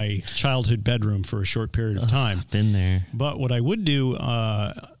living in my childhood bedroom for a short period of time. I've been there. But what I would do,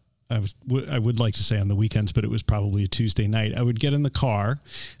 I would like to say on the weekends, but it was probably a Tuesday night. I would get in the car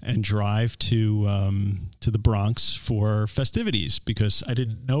and drive to the Bronx for festivities because I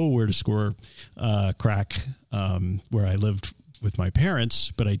didn't know where to score crack where I lived with my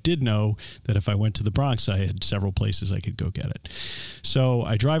parents, but I did know that if I went to the Bronx, I had several places I could go get it. So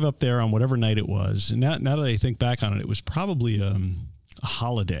I drive up there on whatever night it was. And now that I think back on it, it was probably a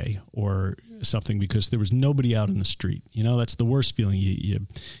holiday or something because there was nobody out in the street. You know, that's the worst feeling. You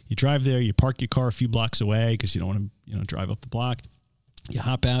drive there, you park your car a few blocks away because you don't want to, drive up the block. You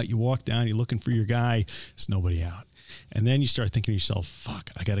hop out, you walk down, you're looking for your guy. There's nobody out. And then you start thinking to yourself, fuck,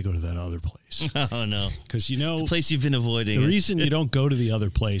 I got to go to that other place. Oh, no. Because, the place you've been avoiding. The reason you don't go to the other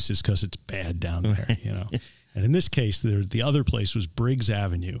place is because it's bad down there, And in this case, the other place was Briggs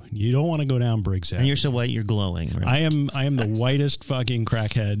Avenue. You don't want to go down Briggs Avenue. And you're so white, you're glowing. Right? I am the whitest fucking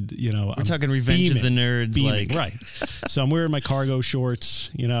crackhead. We're talking Revenge of the Nerds, beaming, right? So I'm wearing my cargo shorts,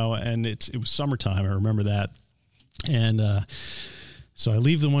 and it was summertime. I remember that, and so I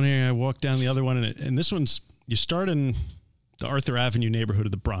leave the one area, I walk down the other one, and this one's you start in the Arthur Avenue neighborhood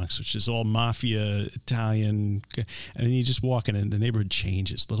of the Bronx, which is all mafia, Italian, and then you just walk in and the neighborhood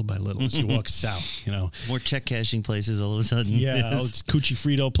changes little by little as you walk south, More check cashing places all of a sudden. Yeah, it's Cucci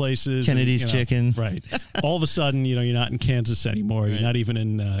Frito places. Kennedy's Chicken. Right. All of a sudden, you're not in Kansas anymore. Right. You're not even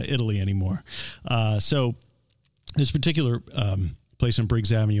in Italy anymore. So this particular place on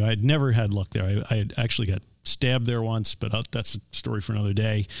Briggs Avenue, I had never had luck there. I had actually got stabbed there once, but that's a story for another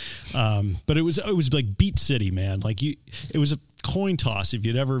day. But it was like Beat City, man. Like it was a coin toss if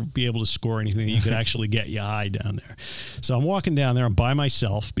you'd ever be able to score anything that you could actually get you high down there. So I'm walking down there. I'm by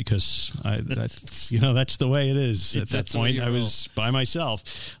myself because that's the way it is. At that point, I was by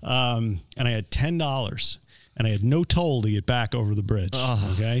myself, and I had $10, and I had no toll to get back over the bridge.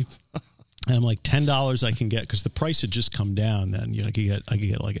 Oh. Okay. And I'm like, $10 I can get because the price had just come down. Then I could get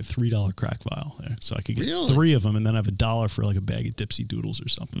like a $3 crack vial there, so I could get 3 of them, and then have $1 for like a bag of Dipsy Doodles or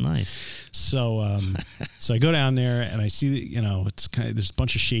something. Nice. So, so I go down there and I see that it's there's a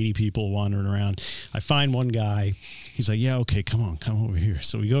bunch of shady people wandering around. I find one guy. He's like, "Yeah, okay, come over here."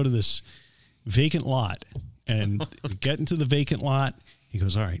 So we go to this vacant lot and we get into the vacant lot. He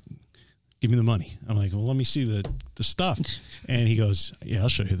goes, "All right, give me the money." I'm like, "Well, let me see the stuff." And he goes, "Yeah, I'll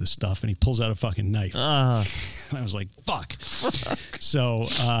show you the stuff." And he pulls out a fucking knife. And I was like, fuck. So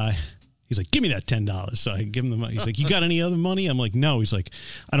he's like, "Give me that $10. So I give him the money. He's like, "You got any other money?" I'm like, "No." He's like,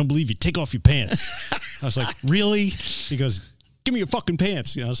 "I don't believe you. Take off your pants." I was like, "Really?" He goes, "Give me your fucking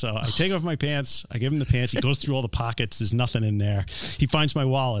pants." So I take off my pants. I give him the pants. He goes through all the pockets. There's nothing in there. He finds my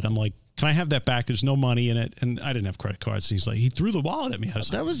wallet. I'm like, "Can I have that back? There's no money in it." And I didn't have credit cards. So he's like, he threw the wallet at me.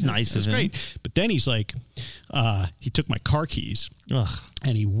 That was nice of him. Great. But then he's like, he took my car keys. Ugh.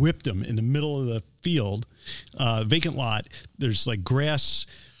 And he whipped them in the middle of the field, vacant lot. There's like grass,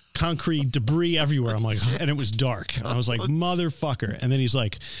 concrete, debris everywhere. I'm like, and it was dark. I was like, motherfucker. And then he's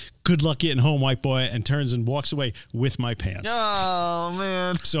like, "Good luck getting home, white boy," and turns and walks away with my pants. Oh,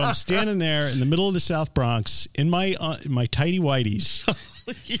 man. So I'm standing there in the middle of the South Bronx in my tighty whities,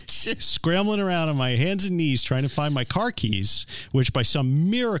 scrambling around on my hands and knees trying to find my car keys, which by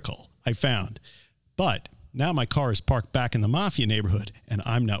some miracle I found. But now my car is parked back in the mafia neighborhood, and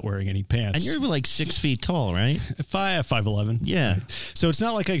I'm not wearing any pants. And you're like 6 feet tall, right? 5'11". Yeah. So it's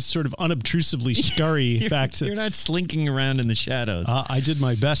not like I sort of unobtrusively scurry back to... You're not slinking around in the shadows. I did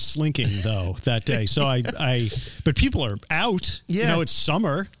my best slinking, though, that day. So but people are out. Yeah. It's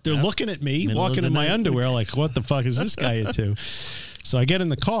summer. They're looking at me, walking in my underwear like, what the fuck is this guy into? So I get in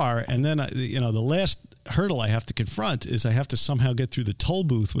the car, and then, the last hurdle I have to confront is I have to somehow get through the toll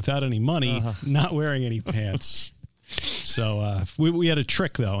booth without any money, not wearing any pants. So we had a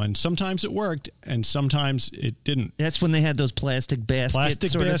trick, though, and sometimes it worked, and sometimes it didn't. That's when they had those plastic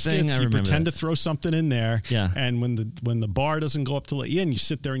baskets sort of thing. You pretend to throw something in there, yeah. And when the bar doesn't go up to let you in, you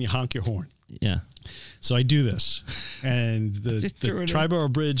sit there and you honk your horn. Yeah. So I do this, and the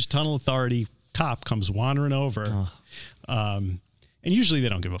Triborough Bridge Tunnel Authority cop comes wandering over. And usually they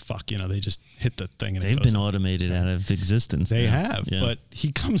don't give a fuck, they just hit the thing. And they've been automated out of existence. They have, yeah. But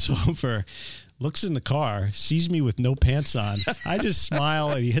he comes over, looks in the car, sees me with no pants on. I just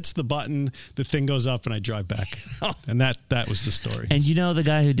smile, and he hits the button. The thing goes up, and I drive back. And that was the story. And the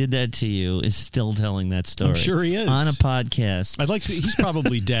guy who did that to you is still telling that story. I'm sure he is. On a podcast. I'd like to. He's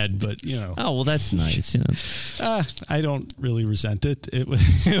probably dead, but Oh, well, that's nice. I don't really resent it. It was.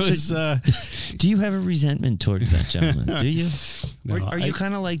 Do you have a resentment towards that gentleman? Do you? No, are you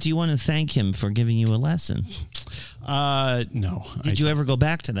kind of like? Do you want to thank him for giving you a lesson? No. Did you ever go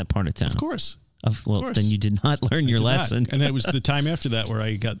back to that part of town? Of course. Of course. Then you did not learn your lesson. And it was the time after that where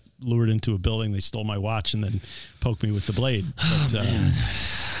I got lured into a building. They stole my watch and then poked me with the blade.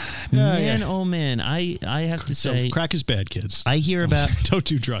 But, oh man, I have to say, crack is bad, kids. I hear about don't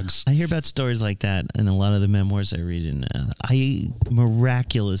do drugs. I hear about stories like that in a lot of the memoirs I read, and I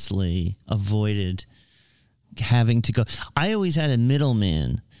miraculously avoided having to go. I always had a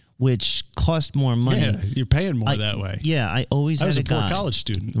middleman, which cost more money. Yeah, you're paying more that way. Yeah, I always had a guy. I was a poor college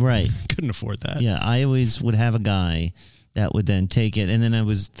student. Right. Couldn't afford that. Yeah, I always would have a guy that would then take it. And then I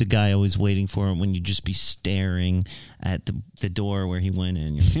was the guy always waiting for him when you'd just be staring at the door where he went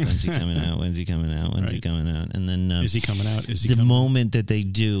in. You're like, when's he coming out? When's he coming out? When's he coming out? And then... is he coming out? Is he the coming moment that they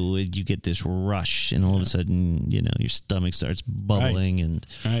do, you get this rush, and all of a sudden, your stomach starts bubbling. Right. And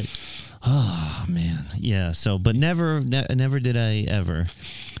right. Oh, man. Yeah, so... But never did I ever...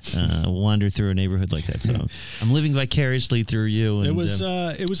 wander through a neighborhood like that. So I'm living vicariously through you. And, it was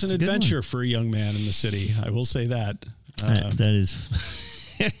an adventure for a young man in the city. I will say that. That is.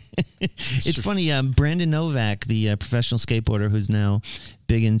 It's funny. Brandon Novak, the professional skateboarder who's now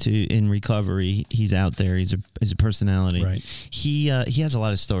big in recovery, he's out there. He's a personality. Right. He has a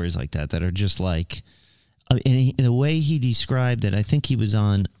lot of stories like that are just like. And the way he described it, I think he was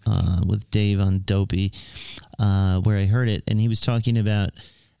on with Dave on Dopey, where I heard it, and he was talking about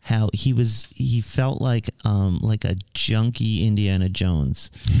how he felt like a junkie Indiana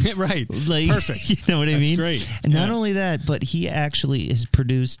Jones. Right. Like, perfect. You know what I mean? That's great. And not only that, but he actually has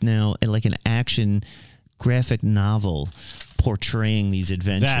produced now like an action graphic novel portraying these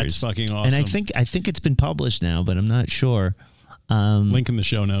adventures. That's fucking awesome. And I think it's been published now, but I'm not sure. Link in the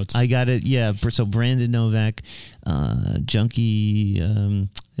show notes. I got it. Yeah. So Brandon Novak, junkie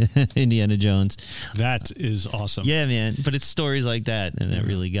Indiana Jones. That is awesome. Yeah, man. But it's stories like that, and that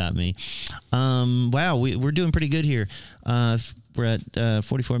really got me. Wow, we're doing pretty good here. We're at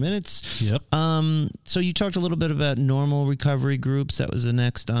 44 minutes. Yep. So you talked a little bit about normal recovery groups. That was the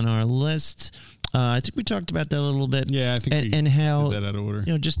next on our list. I think we talked about that a little bit. Yeah, I think and how did that out of order.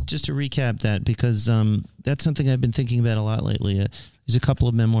 Just to recap that, because that's something I've been thinking about a lot lately. There's a couple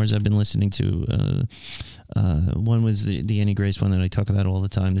of memoirs I've been listening to. One was the Annie Grace one that I talk about all the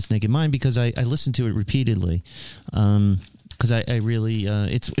time, This Naked Mind, because I listen to it repeatedly. Because I really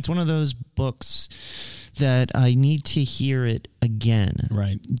it's one of those books that I need to hear it again.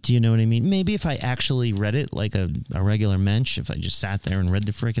 Right. Do you know what I mean? Maybe if I actually read it like a regular mensch, if I just sat there and read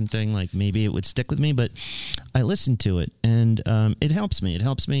the freaking thing, like maybe it would stick with me. But I listened to it, and it helps me. It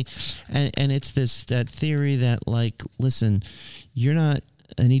helps me, and it's that theory that, like, listen, you're not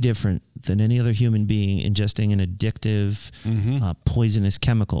any different than any other human being ingesting an addictive, poisonous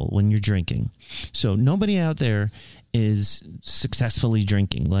chemical when you're drinking. So nobody out there is successfully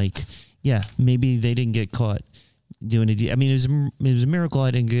drinking. Like, yeah, maybe they didn't get caught doing it. I mean, it was a miracle I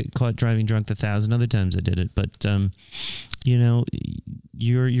didn't get caught driving drunk 1,000 other times I did it. But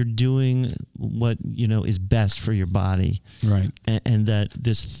you're doing what is best for your body, right? And that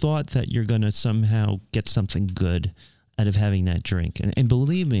this thought that you're going to somehow get something good out of having that drink. And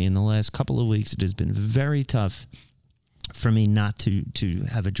believe me, in the last couple of weeks, it has been very tough for me not to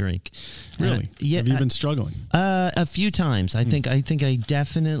have a drink. Really? Yeah. Have you been struggling? A few times. I think I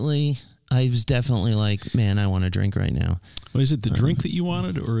was definitely like, man, I want to drink right now. Well, is it the drink that you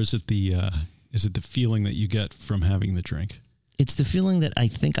wanted, or is it the feeling that you get from having the drink? It's the feeling that I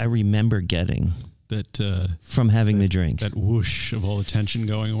think I remember getting. From having the drink. That whoosh of all the tension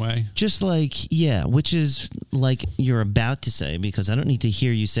going away. Just like, yeah, which is like you're about to say, because I don't need to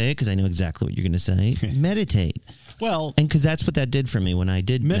hear you say it because I know exactly what you're going to say. Meditate. Well, and because that's what that did for me when I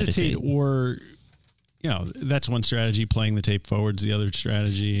did meditate. Or, that's one strategy. Playing the tape forward's the other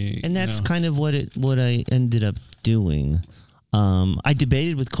strategy. And that's kind of what I ended up doing. I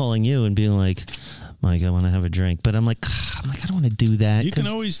debated with calling you and being like, Mike, I want to have a drink, but I'm like, I don't want to do that. You can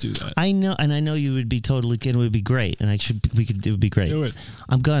always do that. I know, and I know you would be totally kidding. It would be great, and it would be great. Do it.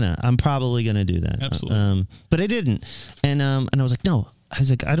 I'm probably gonna do that. Absolutely. But I didn't, and I was like, no. I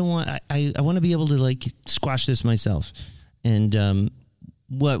was like, I don't want. I want to be able to like squash this myself, and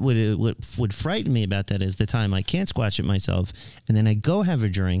what would frighten me about that is the time I can't squash it myself, and then I go have a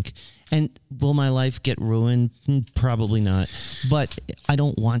drink, and will my life get ruined? Probably not, but I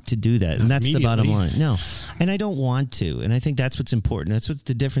don't want to do that, and that's the bottom line. No, and I don't want to, and I think that's what's important. That's what's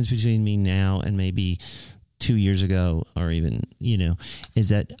the difference between me now and maybe 2 years ago, or even, is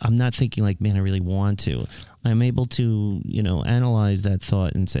that I'm not thinking like, man, I really want to. I'm able to, analyze that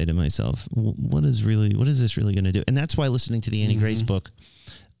thought and say to myself, what is this really going to do? And that's why listening to the Annie Grace book,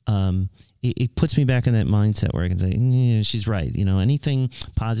 it puts me back in that mindset where I can say, yeah, she's right. Anything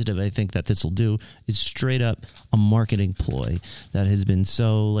positive I think that this will do is straight up a marketing ploy that has been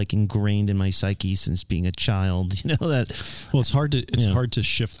so like ingrained in my psyche since being a child. Well, it's hard to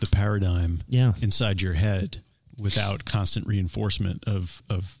shift the paradigm inside your head without constant reinforcement of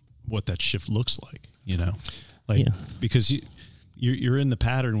what that shift looks like. Because you're in the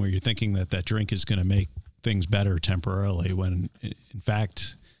pattern where you're thinking that drink is going to make things better temporarily, when in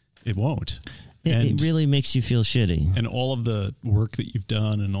fact it won't. It really makes you feel shitty. And all of the work that you've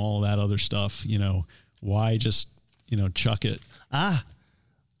done and all that other stuff, why just, chuck it? I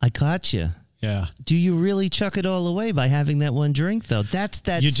caught you. Yeah. Do you really chuck it all away by having that one drink, though? That's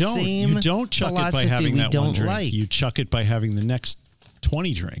that same You don't chuck it by having that one drink. You chuck it by having the next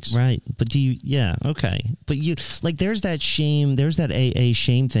 20 drinks. Right. But okay. But there's that shame, there's that AA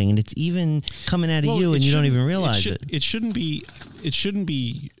shame thing, and it's even coming out of you and you don't even realize it. It shouldn't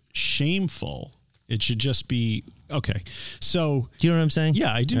be shameful. It should just be, okay. So, do you know what I'm saying?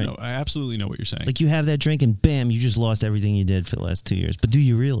 Yeah, I do know. I absolutely know what you're saying. Like, you have that drink and bam, you just lost everything you did for the last 2 years. But do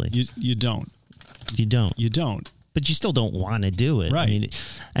you really? You don't. You don't. You don't. But you still don't want to do it. Right. I mean,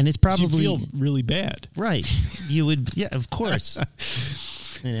 and it's probably... You feel really bad. Right. You would, yeah, of course.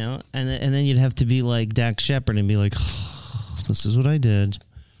 And then you'd have to be like Dax Shepard and be like, oh, this is what I did.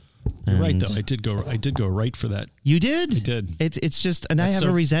 You're right, though. I did go right for that. You did? I did. It's just, and I have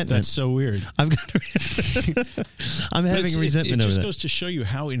a resentment. That's so weird. I'm having a resentment. It just goes to show you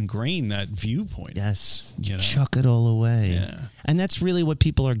how ingrained that viewpoint. Yes, you chuck it all away. Yeah, and that's really what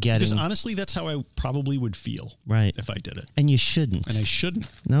people are getting. Because honestly, that's how I probably would feel. Right. If I did it, and you shouldn't. And I shouldn't.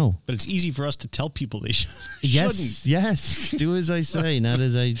 No. But it's easy for us to tell people they shouldn't. Yes. Do as I say, not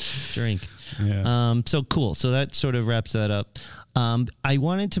as I drink. Yeah. So cool. So that sort of wraps that up. I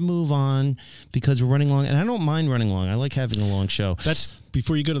wanted to move on because we're running long, and I don't mind running long. I like having a long show. That's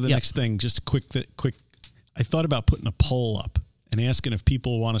before you go to the next thing. Just a quick. I thought about putting a poll up and asking if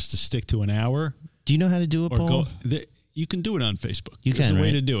people want us to stick to an hour. Do you know how to do a poll? You can do it on Facebook. There's a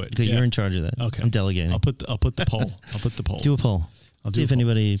way to do it. Okay, you're in charge of that. Okay, I'm delegating. I'll put the poll. I'll put the poll. Do a poll. See if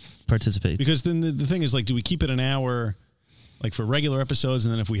anybody participates. Because then the thing is, like, do we keep it an hour? Like for regular episodes,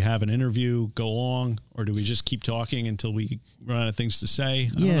 and then if we have an interview, go long, or do we just keep talking until we run out of things to say?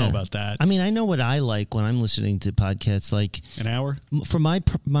 I don't know about that. I mean, I know what I like when I'm listening to podcasts. Like an hour? For my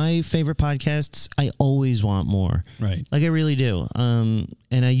favorite podcasts, I always want more. Right. Like I really do.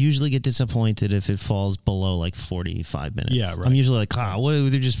 And I usually get disappointed if it falls below like 45 minutes. Yeah, right. I'm usually like,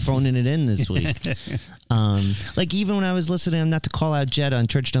 they're just phoning it in this week. Like even when I was listening, not to call out Jed on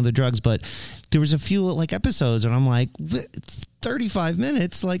Church and Other Drugs, but there was a few like episodes and I'm like, 35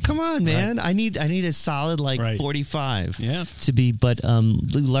 minutes. Like, come on, man. Right. I need a solid 45 to be, but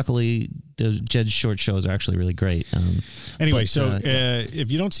luckily the Jed's short shows are actually really great. Anyway,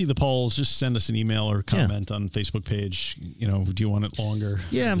 if you don't see the polls, just send us an email or comment on the Facebook page. Do you want it longer?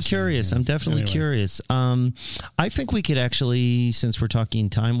 Yeah, I'm curious. I'm definitely curious. I think we could actually, since we're talking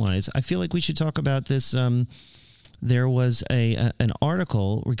time-wise, I feel like we should talk about this. There was an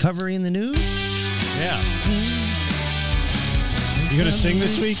article, Recovery in the News. Yeah. You going to sing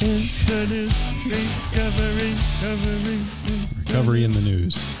this week? Recovery in the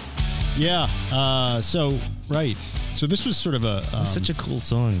News. Yeah. So this was sort of it's such a cool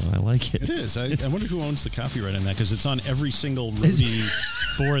song. I like it. It is. I wonder who owns the copyright on that, because it's on every single Rudy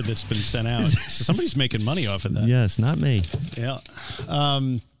board that's been sent out. So somebody's making money off of that. Yes, not me. Yeah.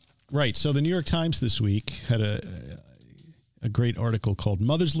 Right. So the New York Times this week had a great article called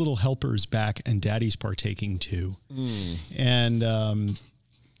 "Mother's Little Helper is Back and Daddy's Partaking Too." And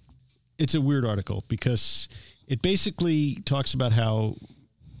it's a weird article because it basically talks about how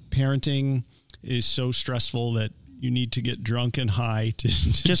parenting is so stressful that you need to get drunk and high to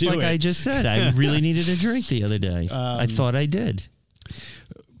just do like it. I just said. I really needed a drink the other day. I thought I did.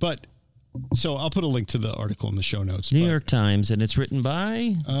 But so I'll put a link to the article in the show notes. New York Times, and it's written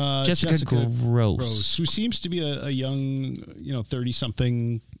by Jessica Gross, who seems to be a young,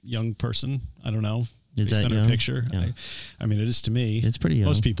 30-something young person. I don't know. Is based that on young? her picture. Yeah. I mean, it is to me. It's pretty young.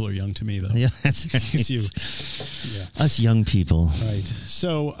 Most people are young to me, though. Yeah, that's right. It's you. Yeah. Us young people. Right.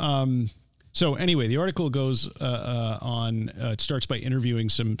 So So anyway, the article goes on. It starts by interviewing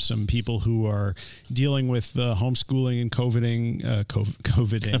some people who are dealing with homeschooling and COVIDing.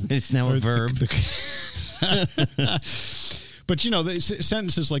 COVIDing. It's now a verb. But,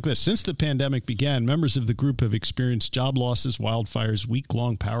 sentences like this. Since the pandemic began, members of the group have experienced job losses, wildfires,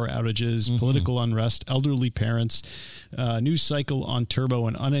 week-long power outages, political unrest, elderly parents, news cycle on turbo,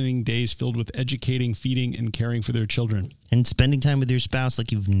 and unending days filled with educating, feeding, and caring for their children. And spending time with your spouse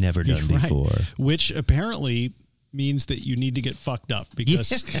like you've never done before. Which apparently means that you need to get fucked up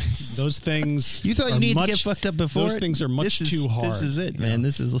because those things... You thought you needed to get fucked up before? Those things are much too hard. This is it, man.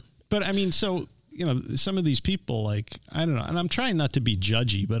 This is... But, I mean, so... some of these people, like, I don't know, and I'm trying not to be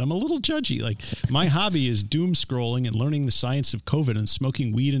judgy, but I'm a little judgy. Like, my hobby is doom scrolling and learning the science of COVID and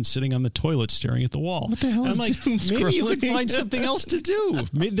smoking weed and sitting on the toilet staring at the wall. What the hell is doom scrolling? Maybe you could find something else to do.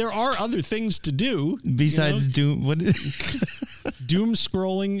 There are other things to do. Besides doom, what is doom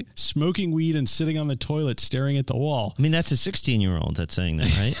scrolling, smoking weed, and sitting on the toilet staring at the wall. I mean, that's a 16-year-old that's saying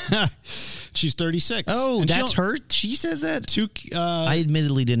that, right? She's 36. Oh, and that's her? She says that? I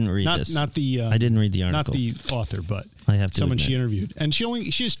admittedly didn't read this. Not the... I didn't read the article. Not the author, but I have to someone admit. she interviewed. And she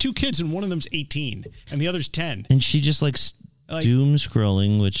has 2 kids, and one of them's 18, and the other's 10. And she just likes doom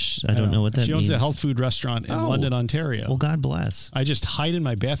scrolling, which I don't know what that means. She owns a health food restaurant in London, Ontario. Well, God bless. I just hide in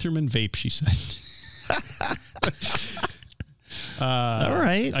my bathroom and vape, she said. All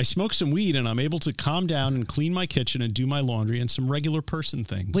right. I smoke some weed and I'm able to calm down and clean my kitchen and do my laundry and some regular person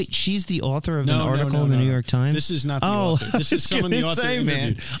things. Wait, she's the author of an article in the New York Times? This is not the author. This is someone the author interviewed.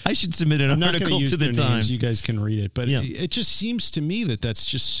 Man, I should submit an article to the Times. You guys can read it. But it just seems to me that's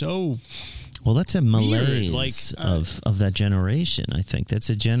just so... Well, that's a malaise of that generation, I think.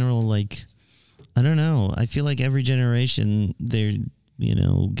 That's a general, I don't know. I feel like every generation,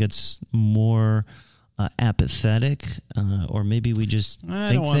 gets more... apathetic, or maybe we just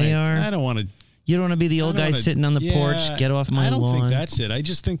think they are. I don't want to. You don't want to be the old guy sitting on the porch. Get off my lawn. I don't think that's it. I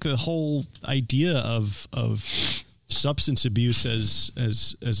just think the whole idea of substance abuse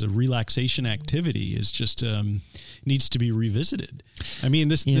as a relaxation activity is just needs to be revisited. I mean,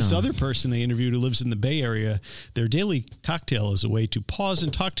 this other person they interviewed who lives in the Bay Area, their daily cocktail is a way to pause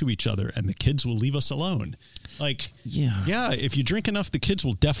and talk to each other, and the kids will leave us alone. If you drink enough, the kids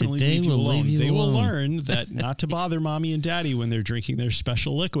will definitely leave you alone. They will learn that not to bother mommy and daddy when they're drinking their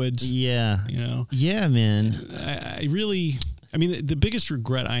special liquids. Yeah. Yeah, man. I mean, the biggest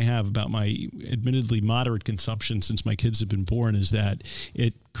regret I have about my admittedly moderate consumption since my kids have been born is that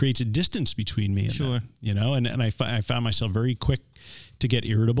it creates a distance between me and them, and I found myself very quick to get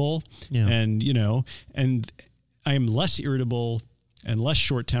irritable and I am less irritable and less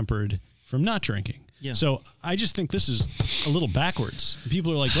short-tempered from not drinking. Yeah. So I just think this is a little backwards.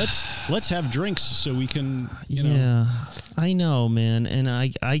 People are like, let's have drinks so we can, Yeah, I know, man. And I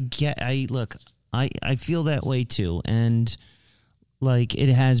feel that way too. And it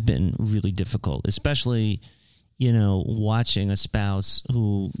has been really difficult, especially, watching a spouse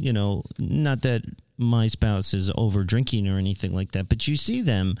who, not that my spouse is over drinking or anything like that, but you see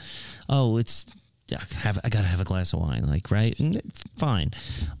them, I gotta have a glass of wine, right? And it's fine.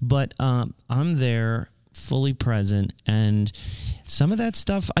 But I'm there fully present, and some of that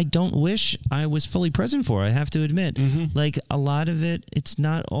stuff I don't wish I was fully present for, I have to admit. Mm-hmm. A lot of it, it's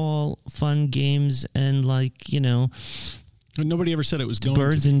not all fun games and nobody ever said it was going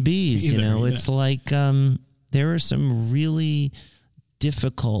birds to and bees, either, It's there are some really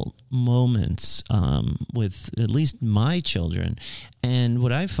difficult moments with at least my children. And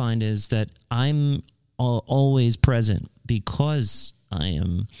what I find is that I'm always present because I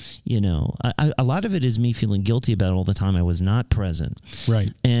am, a lot of it is me feeling guilty about all the time I was not present. Right.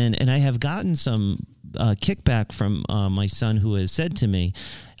 And I have gotten some kickback from my son who has said to me,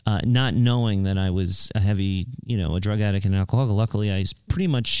 not knowing that I was a heavy, a drug addict and an alcoholic. Luckily, I pretty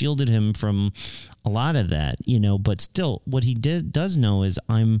much shielded him from a lot of that, but still what he does know is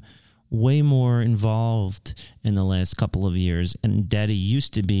I'm way more involved in the last couple of years, and Daddy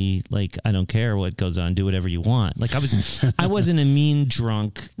used to be I don't care what goes on, do whatever you want. I wasn't a mean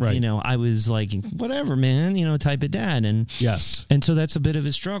drunk, right. I was whatever, man, type of dad. And yes. And so that's a bit of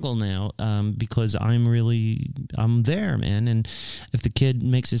a struggle now, because I'm there, man. And if the kid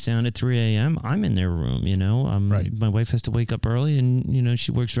makes a sound at 3 a.m., I'm in their room, right. My wife has to wake up early, and,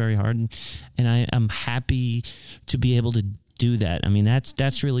 she works very hard, and I'm happy to be able to do that. I mean,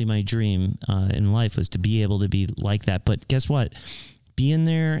 that's really my dream in life, was to be able to be like that. But guess what? Being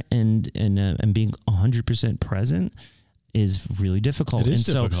there and being 100% present is really difficult. It is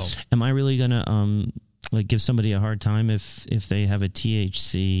and difficult. So, am I really gonna like give somebody a hard time if they have a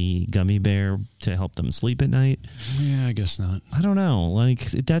THC gummy bear to help them sleep at night? Yeah, I guess not. I don't know. Like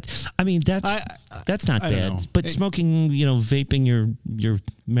that's not bad. But smoking, vaping your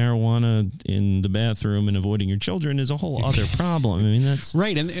marijuana in the bathroom and avoiding your children is a whole other problem. I mean, that's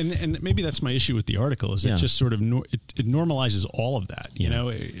right. And maybe that's my issue with the article is it just sort of it normalizes all of that.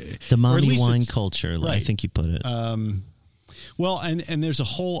 The mommy wine culture. Right. I think you put it. Well, and there's a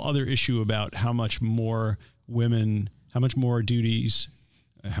whole other issue about how much more duties.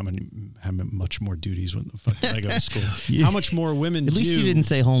 How much more duties when the fuck did I go to school? How much more women At least you didn't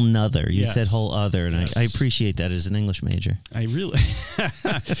say whole nother. You said whole other, and I appreciate that as an English major. I really...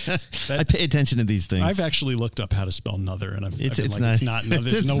 I pay attention to these things. I've actually looked up how to spell nother, and it's not nother.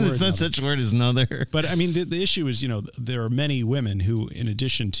 There's no word. There's not such word as nother. But, I mean, the issue is, there are many women who, in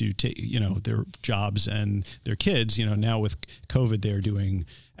addition to, their jobs and their kids, now with COVID, they're doing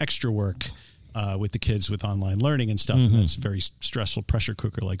extra work with the kids with online learning and stuff, and that's a very stressful pressure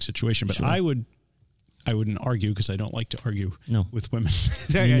cooker like situation. But I wouldn't argue because I don't like to argue with women.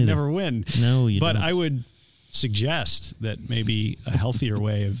 I never win. No, you don't. But I would suggest that maybe a healthier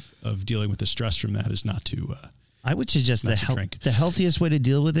way of dealing with the stress from that is not to. I would suggest the healthiest way to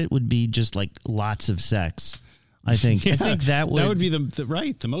deal with it would be just like lots of sex. I think that would be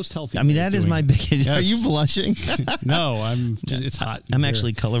the most healthy. I mean, that is my biggest. Yes. Are you blushing? No, it's hot. I'm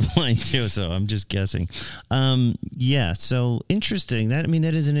actually colorblind too, so I'm just guessing. So interesting.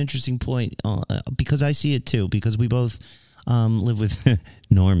 That is an interesting point because I see it too. Because we both live with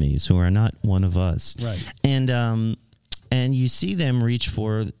normies who are not one of us, right? And you see them reach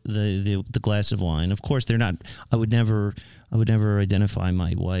for the glass of wine. Of course, they're not. I would never identify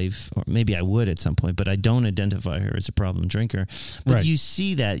my wife, or maybe I would at some point, but I don't identify her as a problem drinker. But you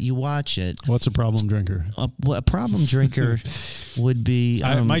see that, you watch it. What's a problem drinker? A problem drinker would be...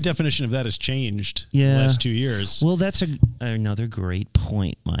 my definition of that has changed in the last 2 years. Well, that's another great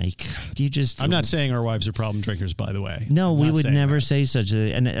point, Mike. I'm not saying our wives are problem drinkers, by the way. No, we would never say such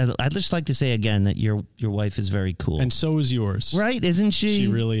a... And I'd just like to say again that your wife is very cool. And so is yours. Right, isn't she? She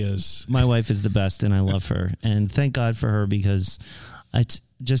really is. My wife is the best, and I love her. And thank God for her, because it's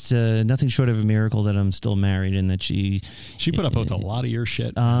just nothing short of a miracle that I'm still married and that she put up with a lot of your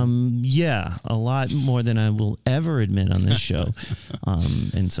shit. A lot more than I will ever admit on this show.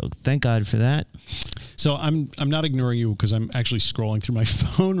 And so thank God for that. So I'm not ignoring you because I'm actually scrolling through my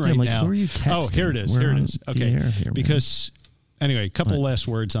phone right now. Who are you texting? Oh, here it is. Okay. Because anyway, a couple last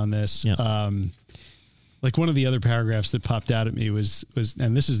words on this. Yeah. Like one of the other paragraphs that popped out at me was,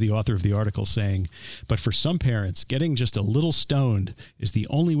 and this is the author of the article saying, but for some parents, getting just a little stoned is the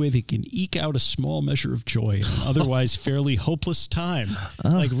only way they can eke out a small measure of joy in an otherwise fairly hopeless time.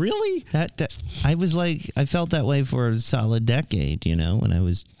 Like, really? I felt that way for a solid decade, when I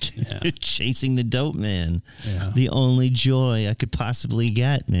was chasing the dope man. Yeah. The only joy I could possibly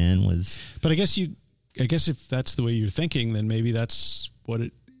get, man, was... But I guess if that's the way you're thinking, then maybe that's what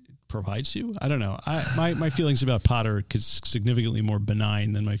it provides you. I don't know. My feelings about pot are significantly more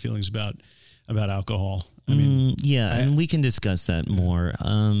benign than my feelings about alcohol. I mean, and we can discuss that more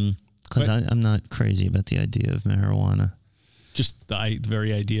because I'm not crazy about the idea of marijuana. Just the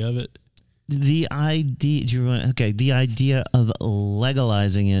very idea of it. The idea of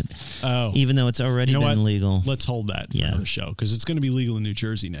legalizing it, even though it's already been legal. Let's hold that for another show because it's going to be legal in New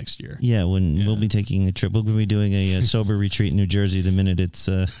Jersey next year. Yeah, we'll be taking a trip. We'll be doing a sober retreat in New Jersey the minute it's...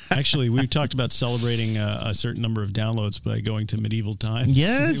 Actually, we talked about celebrating a certain number of downloads by going to Medieval Times,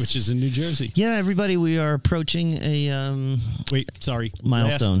 which is in New Jersey. Yeah, everybody, we are approaching a...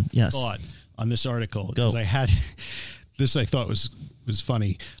 milestone. Last thought on this article. Because I had... This I thought was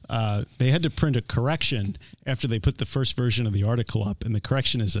funny. They had to print a correction after they put the first version of the article up, and the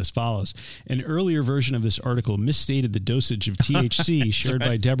correction is as follows. An earlier version of this article misstated the dosage of THC shared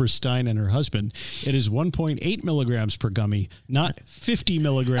by Deborah Stein and her husband. It is 1.8 milligrams per gummy, not 50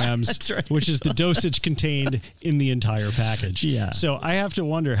 milligrams, which is the dosage contained in the entire package. Yeah. So I have to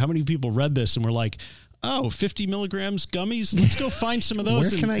wonder how many people read this and were like, 50 milligrams gummies? Let's go find some of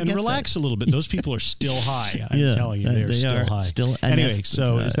those and relax a little bit. Those people are still high. I'm telling you, they're still high. Anyway,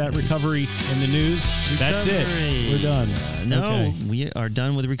 so is that recovery in the news? That's it. We're done. We are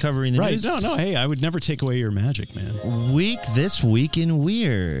done with recovery in the news. No. Hey, I would never take away your magic, man. This week in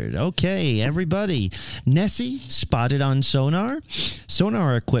weird. Okay, everybody. Nessie spotted on sonar.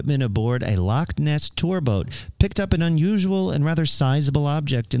 Sonar equipment aboard a Loch Ness tour boat picked up an unusual and rather sizable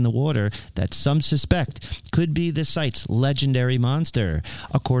object in the water that some suspect fact, could be the site's legendary monster.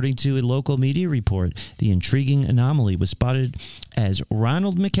 According to a local media report, the intriguing anomaly was spotted as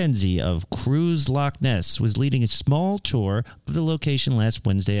Ronald McKenzie of Cruise Loch Ness was leading a small tour of the location last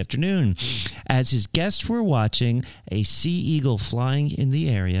Wednesday afternoon. As his guests were watching a sea eagle flying in the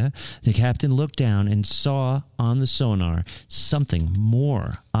area, the captain looked down and saw on the sonar something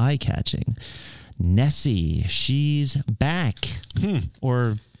more eye-catching. Nessie, she's back.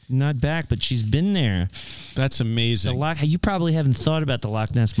 Or not back, but she's been there. That's amazing. You probably haven't thought about the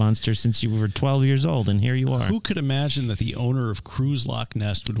Loch Ness Monster since you were 12 years old, and here you are. Who could imagine that the owner of Cruise Loch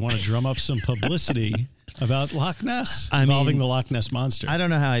Ness would want to drum up some publicity about Loch Ness involving the Loch Ness Monster? I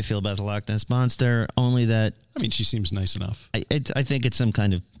don't know how I feel about the Loch Ness Monster, only that... I mean, she seems nice enough. I think it's some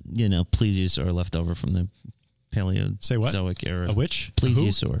kind of, plesiosaur left over from the Paleozoic era. A which?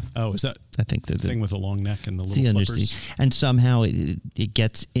 Plesiosaur. Oh, is that? I think the thing with the long neck and the little flippers. And somehow it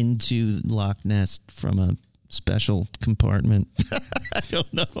gets into Loch Ness from a special compartment. I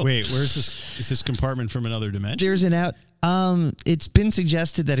don't know. Wait, where's this? Is this compartment from another dimension? There's an out. It's been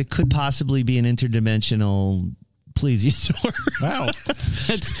suggested that it could possibly be an interdimensional plesiosaur. Wow.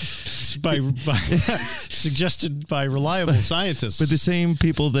 That's suggested by reliable scientists. But the same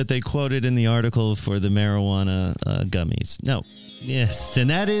people that they quoted in the article for the marijuana gummies. No. Yes. And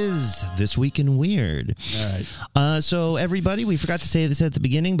that is This Week in Weird. All right. So everybody, we forgot to say this at the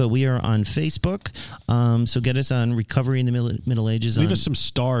beginning, but we are on Facebook. So get us on Recovery in the Middle Ages. Leave us some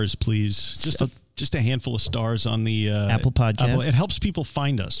stars, please. Just a handful of stars on the Apple Podcast. It helps people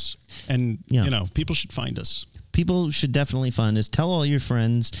find us. And, people should find us. People should definitely find us. Tell all your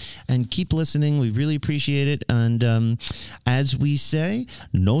friends and keep listening. We really appreciate it. And as we say,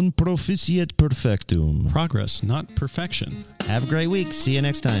 non proficiat perfectum. Progress, not perfection. Have a great week. See you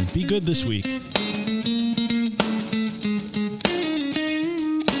next time. Be good this week.